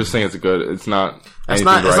 So you just think it's good? It's not. It's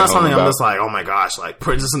not something I'm just like, oh my gosh, like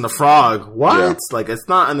Princess and the Frog. What? Yeah. Like it's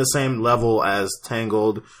not on the same level as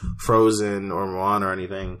Tangled, Frozen, or Moana or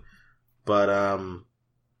anything. But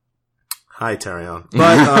hi Tarion.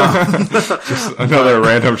 But just another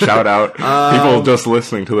random shout out. People just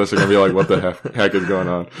listening to this are gonna be like, what the heck is going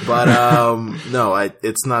on? But no,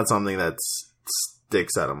 it's not something that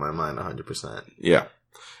sticks out of my mind 100%. Yeah.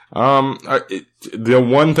 The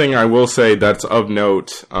one thing I will say that's of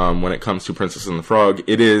note, when it comes to Princess and the Frog,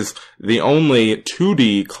 it is the only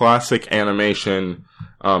 2D classic animation,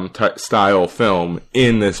 style film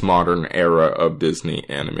in this modern era of Disney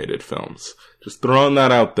animated films. Just throwing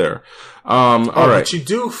that out there. All right. But you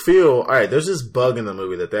do feel, alright, there's this bug in the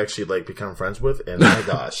movie that they actually, like, become friends with, and my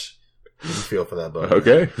gosh. You feel for that bug.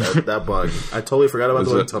 Okay. That bug. I totally forgot about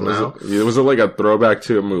the bug until now. Was it like a throwback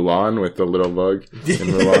to Mulan with the little bug in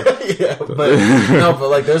Mulan? Yeah, but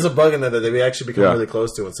like there's a bug in there that they actually become really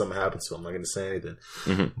close to when something happens to them. I'm not going to say anything.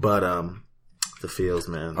 Mm-hmm. But the feels,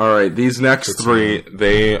 man. All right, these next three,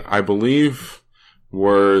 I believe,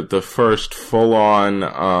 were the first full-on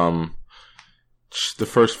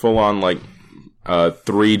like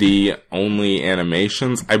 3D only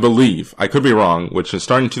animations, I believe. I could be wrong, which is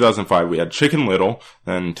starting in 2005. We had Chicken Little,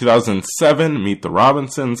 then 2007, Meet the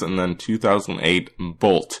Robinsons, and then 2008,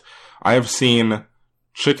 Bolt. I have seen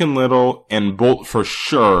Chicken Little and Bolt for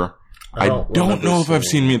sure. I don't know if I've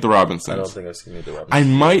seen Meet the Robinsons. I don't think I've seen Meet the Robinsons. I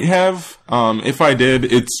might have. If I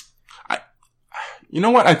did, you know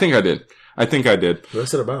what? I think I did.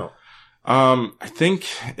 What's it about? I think,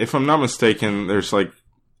 if I'm not mistaken, there's like,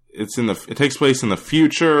 it takes place in the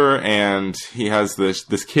future, and he has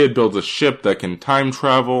this kid builds a ship that can time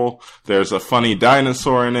travel. There's a funny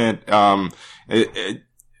dinosaur in it. I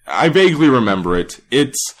vaguely remember it.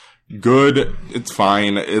 It's good. It's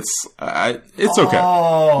fine. It's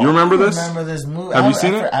okay. You remember this? I remember this movie. Have you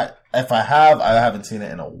seen it? If I have, I haven't seen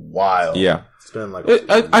it in a while. Yeah. It's been like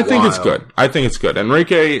I think it's good. I think it's good.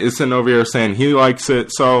 Enrique is sitting over here saying he likes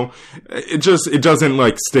it, so it doesn't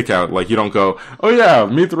like stick out. Like you don't go, oh yeah,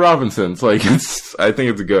 Meet the Robinsons. Like I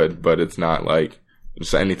think it's good, but it's not like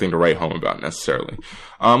just anything to write home about necessarily.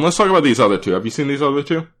 Let's talk about these other two. Have you seen these other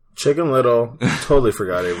two? Chicken Little, totally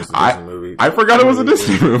forgot it was a Disney movie. I forgot it was a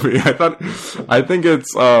Disney movie. I think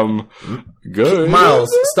it's good.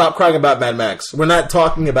 Miles, stop crying about Mad Max. We're not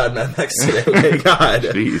talking about Mad Max today. Okay, God.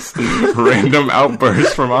 Jeez, random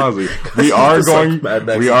outburst from Ozzy. We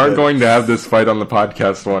are going to have this fight on the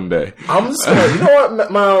podcast one day. I'm just gonna, you know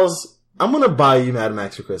what, Miles? I'm gonna buy you Mad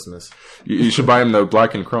Max for Christmas. You should buy him the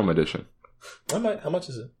Black and Chrome edition. How much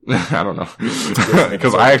is it? I don't know.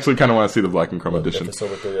 Because I actually kind of want to see the Black and Chrome edition. If it's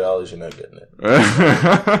over $30, you're not getting it.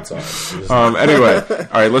 Anyway,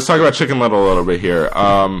 all right, let's talk about Chicken Little a little bit here.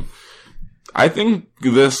 I think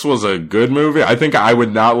this was a good movie. I think I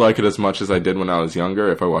would not like it as much as I did when I was younger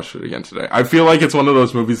if I watched it again today. I feel like it's one of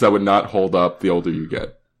those movies that would not hold up the older you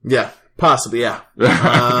get. Yeah. Possibly, yeah.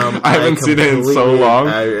 I haven't seen it in so long.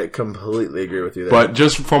 I completely agree with you there. But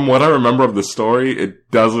just from what I remember of the story, it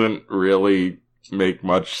doesn't really make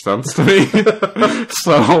much sense to me.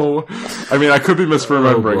 So, I mean, I could be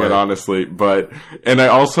misremembering it, honestly. And I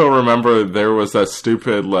also remember there was that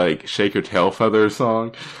stupid, like, Shake Your Tail Feathers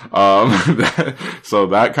song. So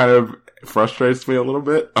that kind of frustrates me a little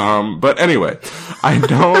bit. But anyway, I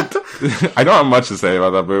don't have much to say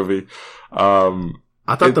about that movie.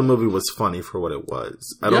 I thought the movie was funny for what it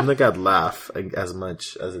was. I don't think I'd laugh as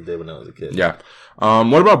much as it did when I was a kid. Yeah.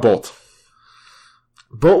 What about Bolt?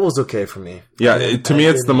 Bolt was okay for me. Yeah, to me,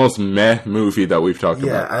 it's the most meh movie that we've talked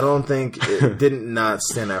about. Yeah, I don't think it did not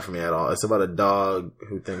stand out for me at all. It's about a dog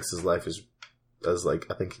who thinks his life is as like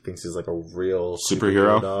I think he thinks he's like a real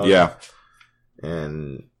superhero dog. Yeah,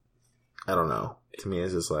 and I don't know. To me,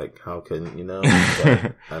 it's just like how can you know?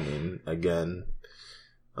 But, I mean, again,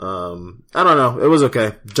 I don't know. It was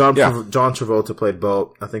okay. John Travolta played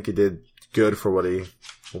Bolt. I think he did good for what he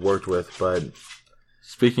worked with, but.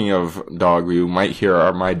 Speaking of dog, you might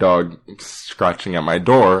hear my dog scratching at my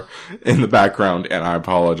door in the background, and I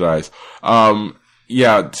apologize. I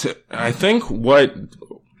think what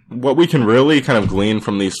we can really kind of glean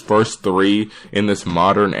from these first three in this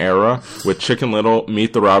modern era with Chicken Little,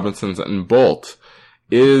 Meet the Robinsons, and Bolt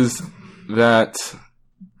is that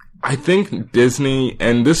I think Disney,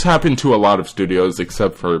 and this happened to a lot of studios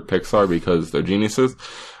except for Pixar because they're geniuses,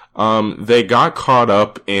 they got caught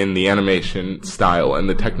up in the animation style and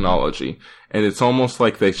the technology. And it's almost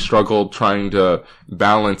like they struggled trying to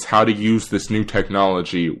balance how to use this new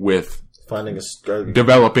technology with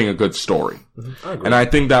developing a good story. Mm-hmm. And I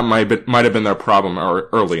think that might have been their problem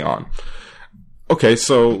early on. Okay,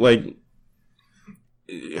 so, like,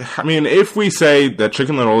 I mean, if we say that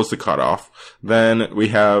Chicken Little is the cutoff, then we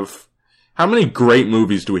have... How many great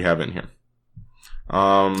movies do we have in here?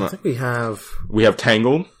 I think we have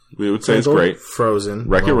Tangled. We would say Tangled, it's great. Frozen.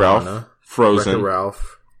 Wreck-It Ralph. Frozen. Wreck-It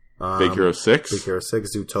Ralph. Big Hero 6. Big Hero 6.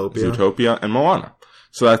 Zootopia. And Moana.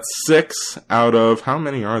 So that's 6 out of... How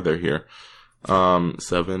many are there here?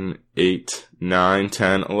 7, 8, 9,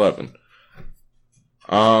 10, 11.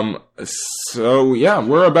 So, yeah,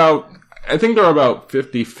 we're about... I think they're about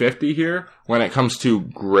 50-50 here when it comes to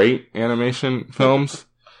great animation films.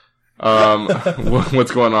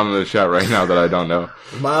 What's going on in the chat right now that I don't know?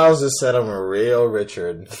 Miles just said I'm a real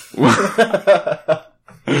Richard.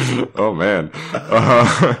 Oh man,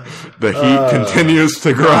 the heat continues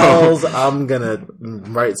to grow. Miles, I'm gonna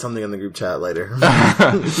write something in the group chat later.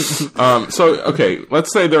 So okay,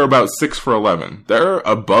 let's say they're about 6 for 11. They're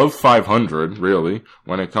above 500, really,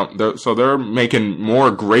 when it comes. So they're making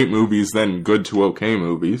more great movies than good to okay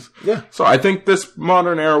movies. Yeah. So I think this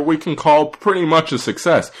modern era we can call pretty much a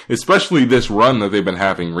success, especially this run that they've been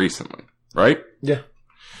having recently, right? Yeah.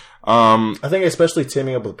 I think especially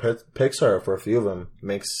teaming up with Pixar for a few of them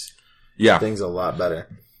makes things a lot better.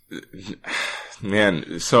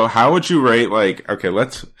 Man, so how would you rate, like, okay,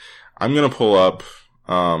 I'm gonna pull up,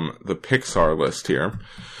 the Pixar list here.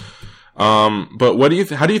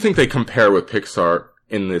 But how do you think they compare with Pixar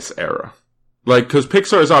in this era? Like, cause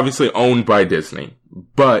Pixar is obviously owned by Disney,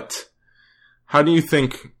 but how do you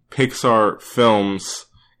think Pixar films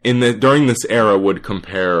during this era would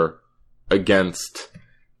compare against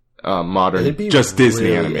modern, just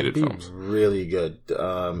Disney animated films? Really good.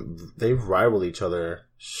 They rival each other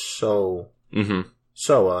so well.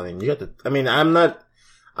 I mean, I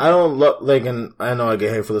don't love, like, and I know I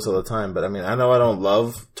get hate for this all the time, but I mean, I know I don't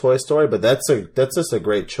love Toy Story, but that's just a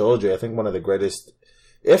great trilogy. I think one of the greatest,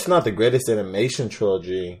 if not the greatest animation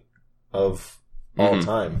trilogy of all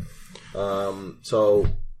time. So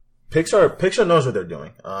Pixar knows what they're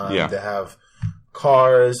doing. They have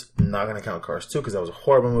Cars, not going to count Cars 2 because that was a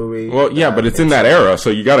horrible movie. Well, yeah, but it's in that era, so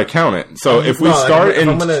you got to count it. So if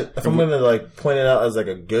I'm gonna like point it out as like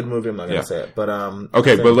a good movie, I'm not going to say it. But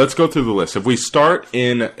okay, but let's go through the list. If we start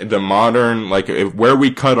in the modern, like where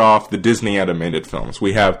we cut off the Disney animated films,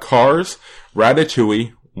 we have Cars,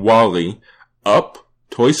 Ratatouille, WALL-E, Up,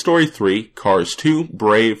 Toy Story 3, Cars 2,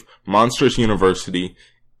 Brave, Monsters University,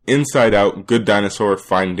 Inside Out, Good Dinosaur,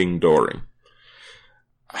 Finding Dory.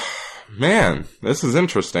 Man, this is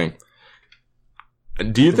interesting.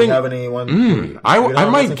 Do you think you have anyone? I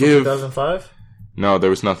might give 2005. No, there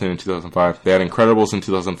was nothing in 2005. They had Incredibles in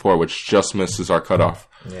 2004, which just misses our cutoff.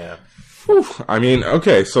 Yeah. Whew. I mean,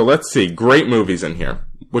 okay, so let's see. Great movies in here.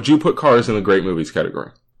 Would you put Cars in the great movies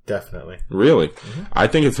category? Definitely. Really? Mm-hmm. I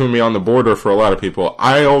think it's going to be on the border for a lot of people.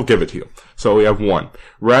 I'll give it to you. So we have 1.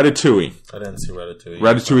 Ratatouille. I didn't see Ratatouille.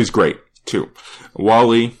 Ratatouille's great. 2.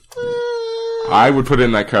 WALL-E. I would put it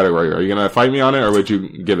in that category. Are you going to fight me on it, or would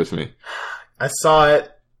you give it to me? I saw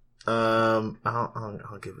it. I'll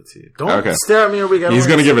give it to you. Don't stare at me, or we got. He's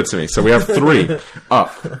going to give it to me. So we have 3.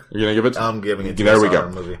 Up. You're going to give it to me? I'm giving it to you. There we go.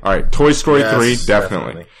 Movie. All right. Toy Story 3,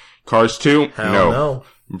 definitely. Cars 2, no.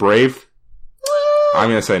 Brave, I'm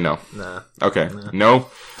going to say no. Nah. Okay. No.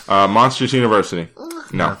 Monsters University,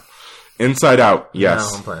 no. Inside Out,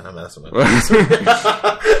 yes. No, I'm playing. I'm messing with it.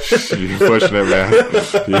 You're pushing it, man.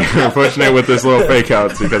 You're pushing it with this little fake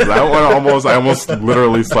outs because that one I almost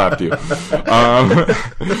literally slapped you.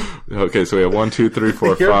 Okay, so we have 1, 2, 3,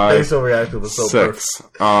 4, 5, 6.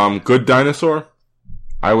 Good Dinosaur.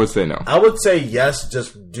 I would say no. I would say yes,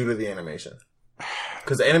 just due to the animation.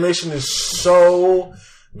 Because the animation is so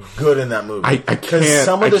good in that movie. I can't.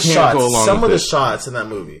 Some of the shots in that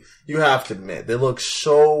movie, you have to admit, they look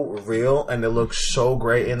so real and they look so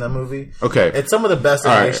great in that movie. Okay, it's some of the best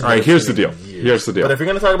animation. All right. Here's the deal. But if you're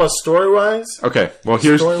going to talk about story-wise, okay. Well,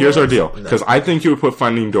 here's our deal. Because I think you would put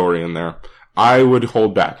Finding Dory in there. I would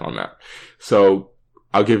hold back on that. So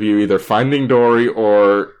I'll give you either Finding Dory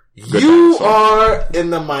or. You are in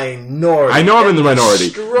the minority. I know I'm in the minority,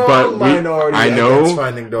 but I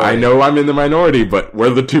know I'm in the minority, but we're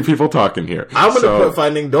the two people talking here. I'm going to put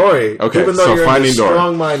Finding Dory, okay, even though you're in the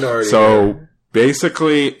strong minority. So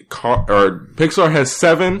basically, Pixar has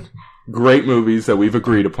 7 great movies that we've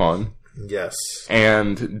agreed upon. Yes,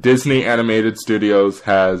 and Disney Animated Studios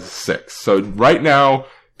has 6. So right now,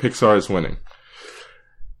 Pixar is winning.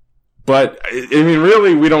 But, I mean,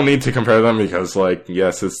 really, we don't need to compare them because, like,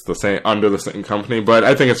 yes, it's the same, under the same company, but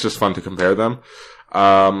I think it's just fun to compare them.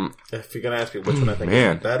 If you're gonna ask me which one I think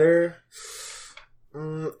is better,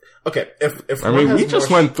 okay, we just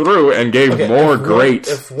went through and gave more great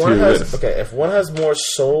to this. Okay, if one has more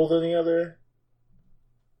soul than the other,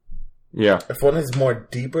 yeah. If one is more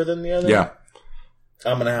deeper than the other, yeah.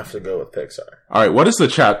 I'm gonna have to go with Pixar. All right, what does the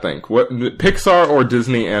chat think? What Pixar or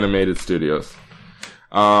Disney Animated Studios?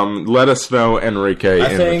 Let us know, Enrique,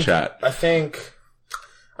 in the chat. I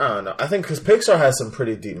don't know. I think because Pixar has some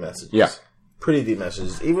pretty deep messages. Yeah. Pretty deep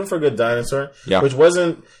messages. Even for Good Dinosaur, yeah. Which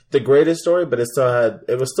wasn't the greatest story, but it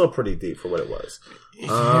was still pretty deep for what it was.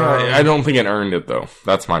 Yeah, I don't think it earned it, though.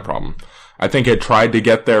 That's my problem. I think it tried to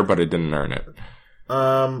get there, but it didn't earn it.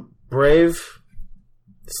 Brave,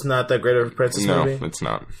 it's not that great of a princess movie. No, it's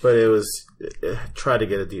not. But it tried to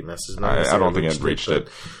get a deep message. I don't think it reached it.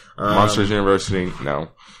 Monsters University, no.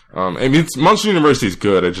 I mean, Monsters University is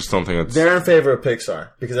good. I just don't think it's. They're in favor of Pixar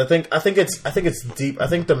because I think it's deep. I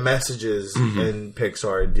think the messages in Pixar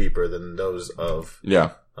are deeper than those of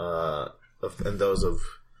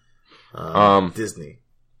Disney.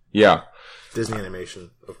 Yeah, Disney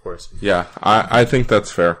animation, of course. Yeah, I think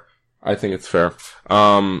that's fair. I think it's fair.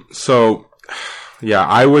 So. Yeah,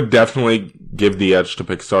 I would definitely give the edge to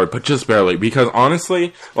Pixar, but just barely, because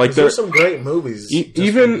honestly, like there's some great movies.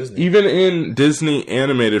 Even in Disney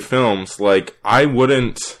animated films, like I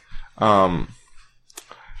wouldn't.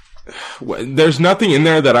 There's nothing in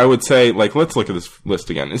there that I would say, like, let's look at this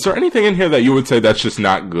list again. Is there anything in here that you would say that's just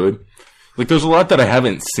not good? Like, there's a lot that I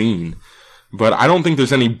haven't seen, but I don't think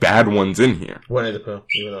there's any bad ones in here. Winnie the Pooh,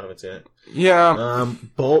 even though I haven't seen it. Yeah.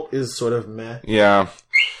 Bolt is sort of meh. Yeah.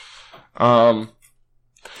 I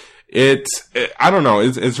don't know.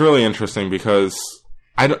 It's really interesting because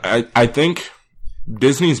I think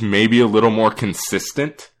Disney's maybe a little more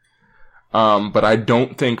consistent, but I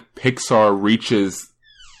don't think Pixar reaches,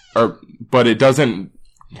 but it doesn't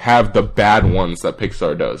have the bad ones that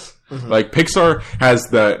Pixar does. Mm-hmm. Like Pixar has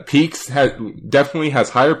the peaks, definitely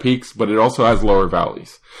has higher peaks, but it also has lower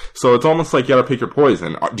valleys. So it's almost like you gotta pick your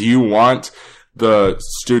poison. Do you want the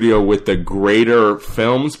studio with the greater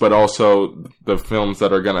films, but also the films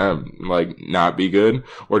that are gonna, like, not be good?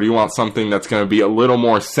 Or do you want something that's gonna be a little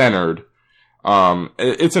more centered?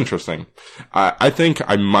 It's interesting. I think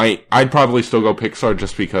I'd probably still go Pixar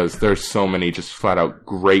just because there's so many just flat out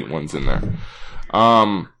great ones in there.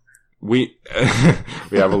 We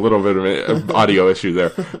have a little bit of an audio issue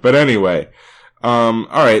there. But anyway,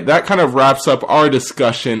 alright, that kind of wraps up our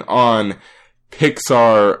discussion on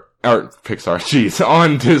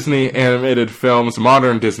on Disney animated films,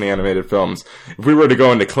 modern Disney animated films. If we were to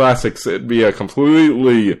go into classics, it'd be a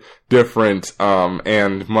completely different,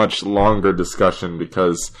 and much longer discussion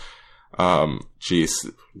because,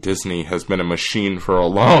 Disney has been a machine for a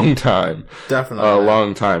long time. Definitely. A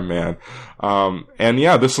long time, man. And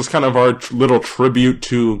yeah, this was kind of our little tribute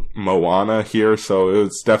to Moana here, so it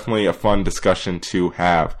was definitely a fun discussion to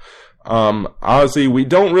have. Ozzy, we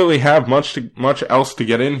don't really have much else to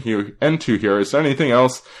get into here. Is there anything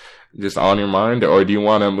else just on your mind, or do you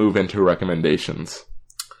want to move into recommendations?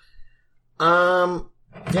 Yeah,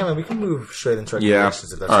 man, we can move straight into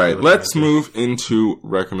recommendations. Yeah. All right, let's move into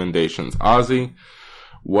recommendations. Ozzy,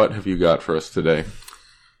 what have you got for us today?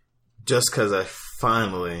 Just because I've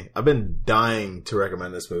been dying to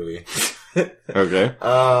recommend this movie. Okay.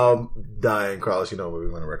 Dying, Carlos, you know what we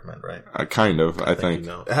want to recommend, right? Kind of, I think. You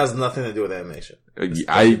know. It has nothing to do with animation.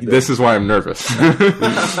 This is why I'm nervous.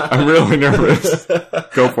 I'm really nervous.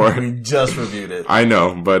 Go for it. We just reviewed it. I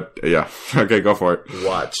know, but yeah. Okay, go for it.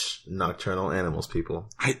 Watch Nocturnal Animals, people.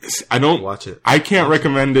 I don't watch it. I can't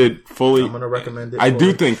recommend it fully. I'm gonna recommend it. I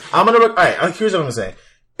do think Alright, here's what I'm gonna say.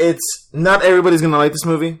 it's not everybody's gonna like this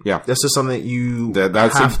movie. Yeah, that's just something that you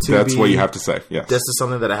that's what you have to say. Yeah, this is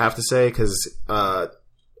something that I have to say because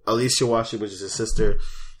Alicia watched it, which is his sister.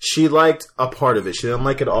 She liked a part of it. She didn't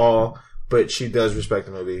like it all, but she does respect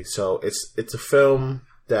the movie. So it's a film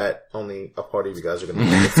that only a part of you guys are gonna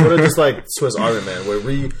like. It's sort of just like Swiss Army Man, where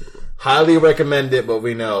we highly recommend it, but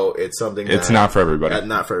we know it's something it's not for everybody.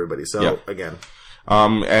 Not for everybody. So again.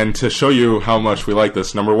 And to show you how much we like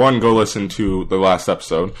this, number one, go listen to the last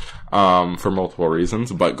episode, for multiple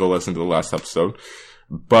reasons, but go listen to the last episode.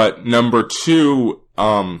 But number two,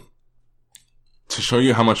 to show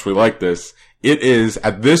you how much we like this, it is,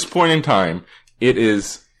 at this point in time, it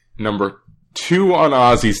is number 2 on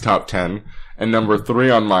Ozzy's top 10 and number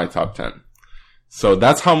 3 on my top 10. So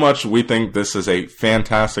that's how much we think this is a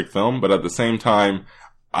fantastic film, but at the same time,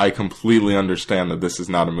 I completely understand that this is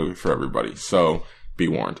not a movie for everybody. So be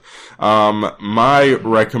warned. My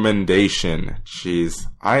recommendation,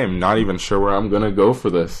 I am not even sure where I'm going to go for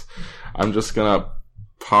this. I'm just going to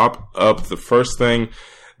pop up the first thing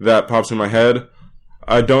that pops in my head.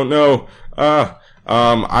 I don't know.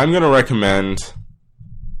 I'm going to recommend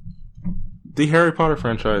the Harry Potter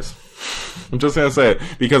franchise. I'm just going to say it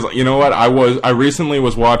because you know what? I recently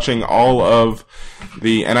was watching all of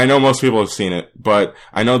and I know most people have seen it, but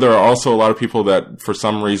I know there are also a lot of people that for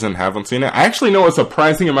some reason haven't seen it. I actually know a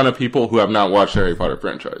surprising amount of people who have not watched the Harry Potter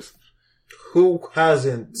franchise. Who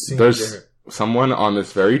hasn't seen it? Someone on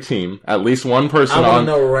this very team, at least one person I want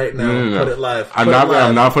to know right now. No. Put it live. I'm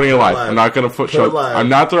not putting it live. I'm not going to put it live. I'm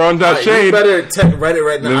not throwing that shade. You better write it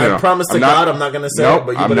right now. No. I promise to God I'm not going to say it,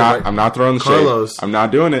 but you better I'm not throwing the shade. I'm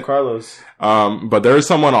not doing it. Carlos. But there is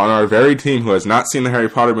someone on our very team who has not seen the Harry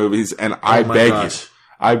Potter movies, and I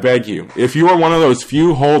beg you, if you are one of those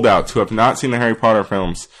few holdouts who have not seen the Harry Potter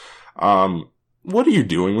films, what are you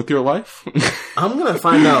doing with your life? I'm going to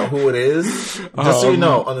find out who it is. Just so you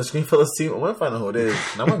know, on the Screenfellas team, I'm going to find out who it is.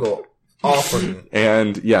 And I'm going to go off on you.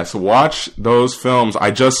 And yes, watch those films.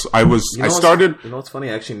 I started. You know what's funny?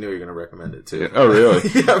 I actually knew you were going to recommend it too. Yeah, oh, really?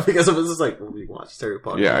 Yeah, because it was just like, we watched Harry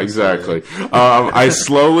Potter. Yeah, exactly. I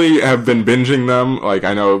slowly have been binging them. Like,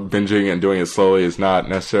 I know binging and doing it slowly is not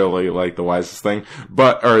necessarily like the wisest thing,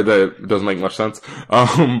 it doesn't make much sense.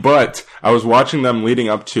 But I was watching them leading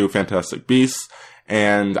up to Fantastic Beasts.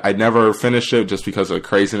 And I never finished it just because of the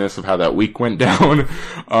craziness of how that week went down.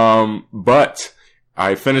 But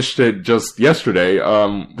I finished it just yesterday.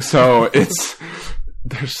 So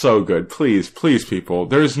they're so good. Please, people,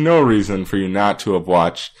 there's no reason for you not to have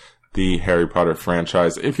watched the Harry Potter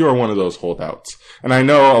franchise if you are one of those holdouts. And I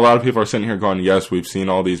know a lot of people are sitting here going, yes, we've seen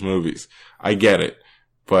all these movies. I get it.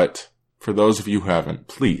 But for those of you who haven't,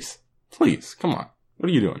 please, come on. What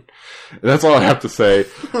are you doing? That's all I have to say.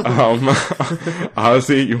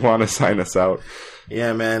 Ozzy, you want to sign us out?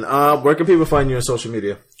 Yeah, man. Where can people find you on social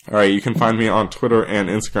media? All right, you can find me on Twitter and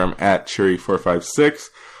Instagram at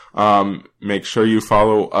Cheery456. Make sure you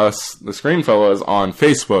follow us, the Screenfellas, on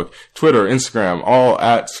Facebook, Twitter, Instagram, all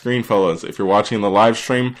at Screenfellas. If you're watching the live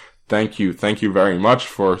stream, thank you very much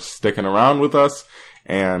for sticking around with us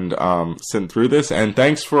and sitting through this. And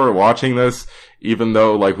thanks for watching this. Even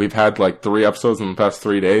though, we've had, 3 episodes in the past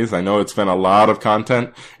 3 days. I know it's been a lot of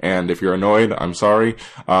content, and if you're annoyed, I'm sorry.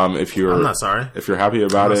 I'm not sorry. If you're happy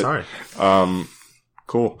about it. I'm sorry.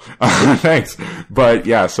 Cool. Thanks. But,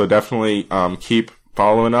 yeah, so definitely, keep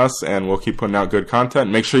following us, and we'll keep putting out good content.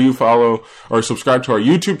 Make sure you follow or subscribe to our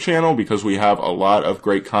YouTube channel, because we have a lot of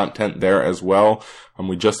great content there as well.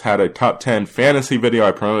 We just had a top 10 fantasy video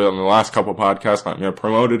I promoted on the last couple podcasts. I'm going to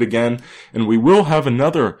promote it again. And we will have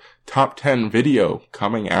another top 10 video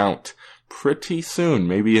coming out pretty soon.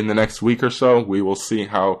 Maybe in the next week or so. We will see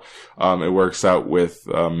how it works out with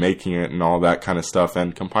making it and all that kind of stuff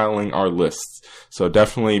and compiling our lists. So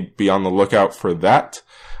definitely be on the lookout for that.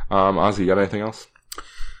 Ozzy, you got anything else?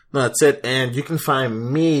 No, that's it. And you can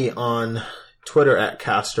find me on Twitter at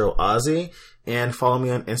Castro Ozzy. And follow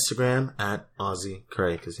me on Instagram at Ozzy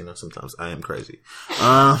Cray, because, sometimes I am crazy.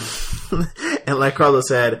 And like Carlos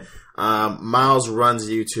said, Miles runs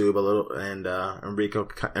YouTube a little, and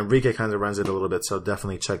Enrique kind of runs it a little bit, so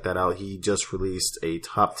definitely check that out. He just released a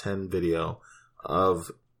top 10 video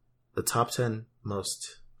of the top 10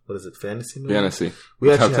 most... What is it? Fantasy movie? Fantasy.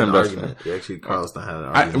 We actually had an argument. Carlos and I had an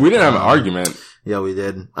argument. We didn't have an argument. Yeah, we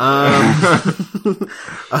did.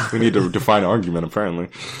 We need to define argument, apparently.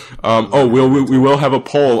 We will have a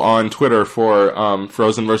poll on Twitter for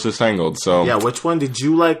Frozen versus Tangled. So yeah, which one did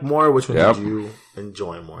you like more? Which one did you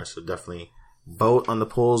enjoy more? So definitely vote on the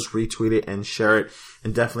polls, retweet it, and share it.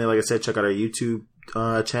 And definitely, like I said, check out our YouTube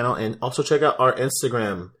channel, and also check out our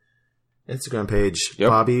Instagram page. Yep.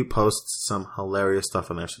 Bobby posts some hilarious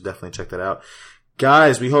stuff on there, so definitely check that out.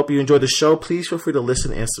 Guys, we hope you enjoyed the show. Please feel free to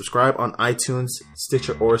listen and subscribe on iTunes,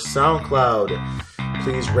 Stitcher, or SoundCloud.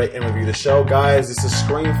 Please rate and review the show. Guys, this is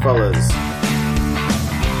Screen Fellas.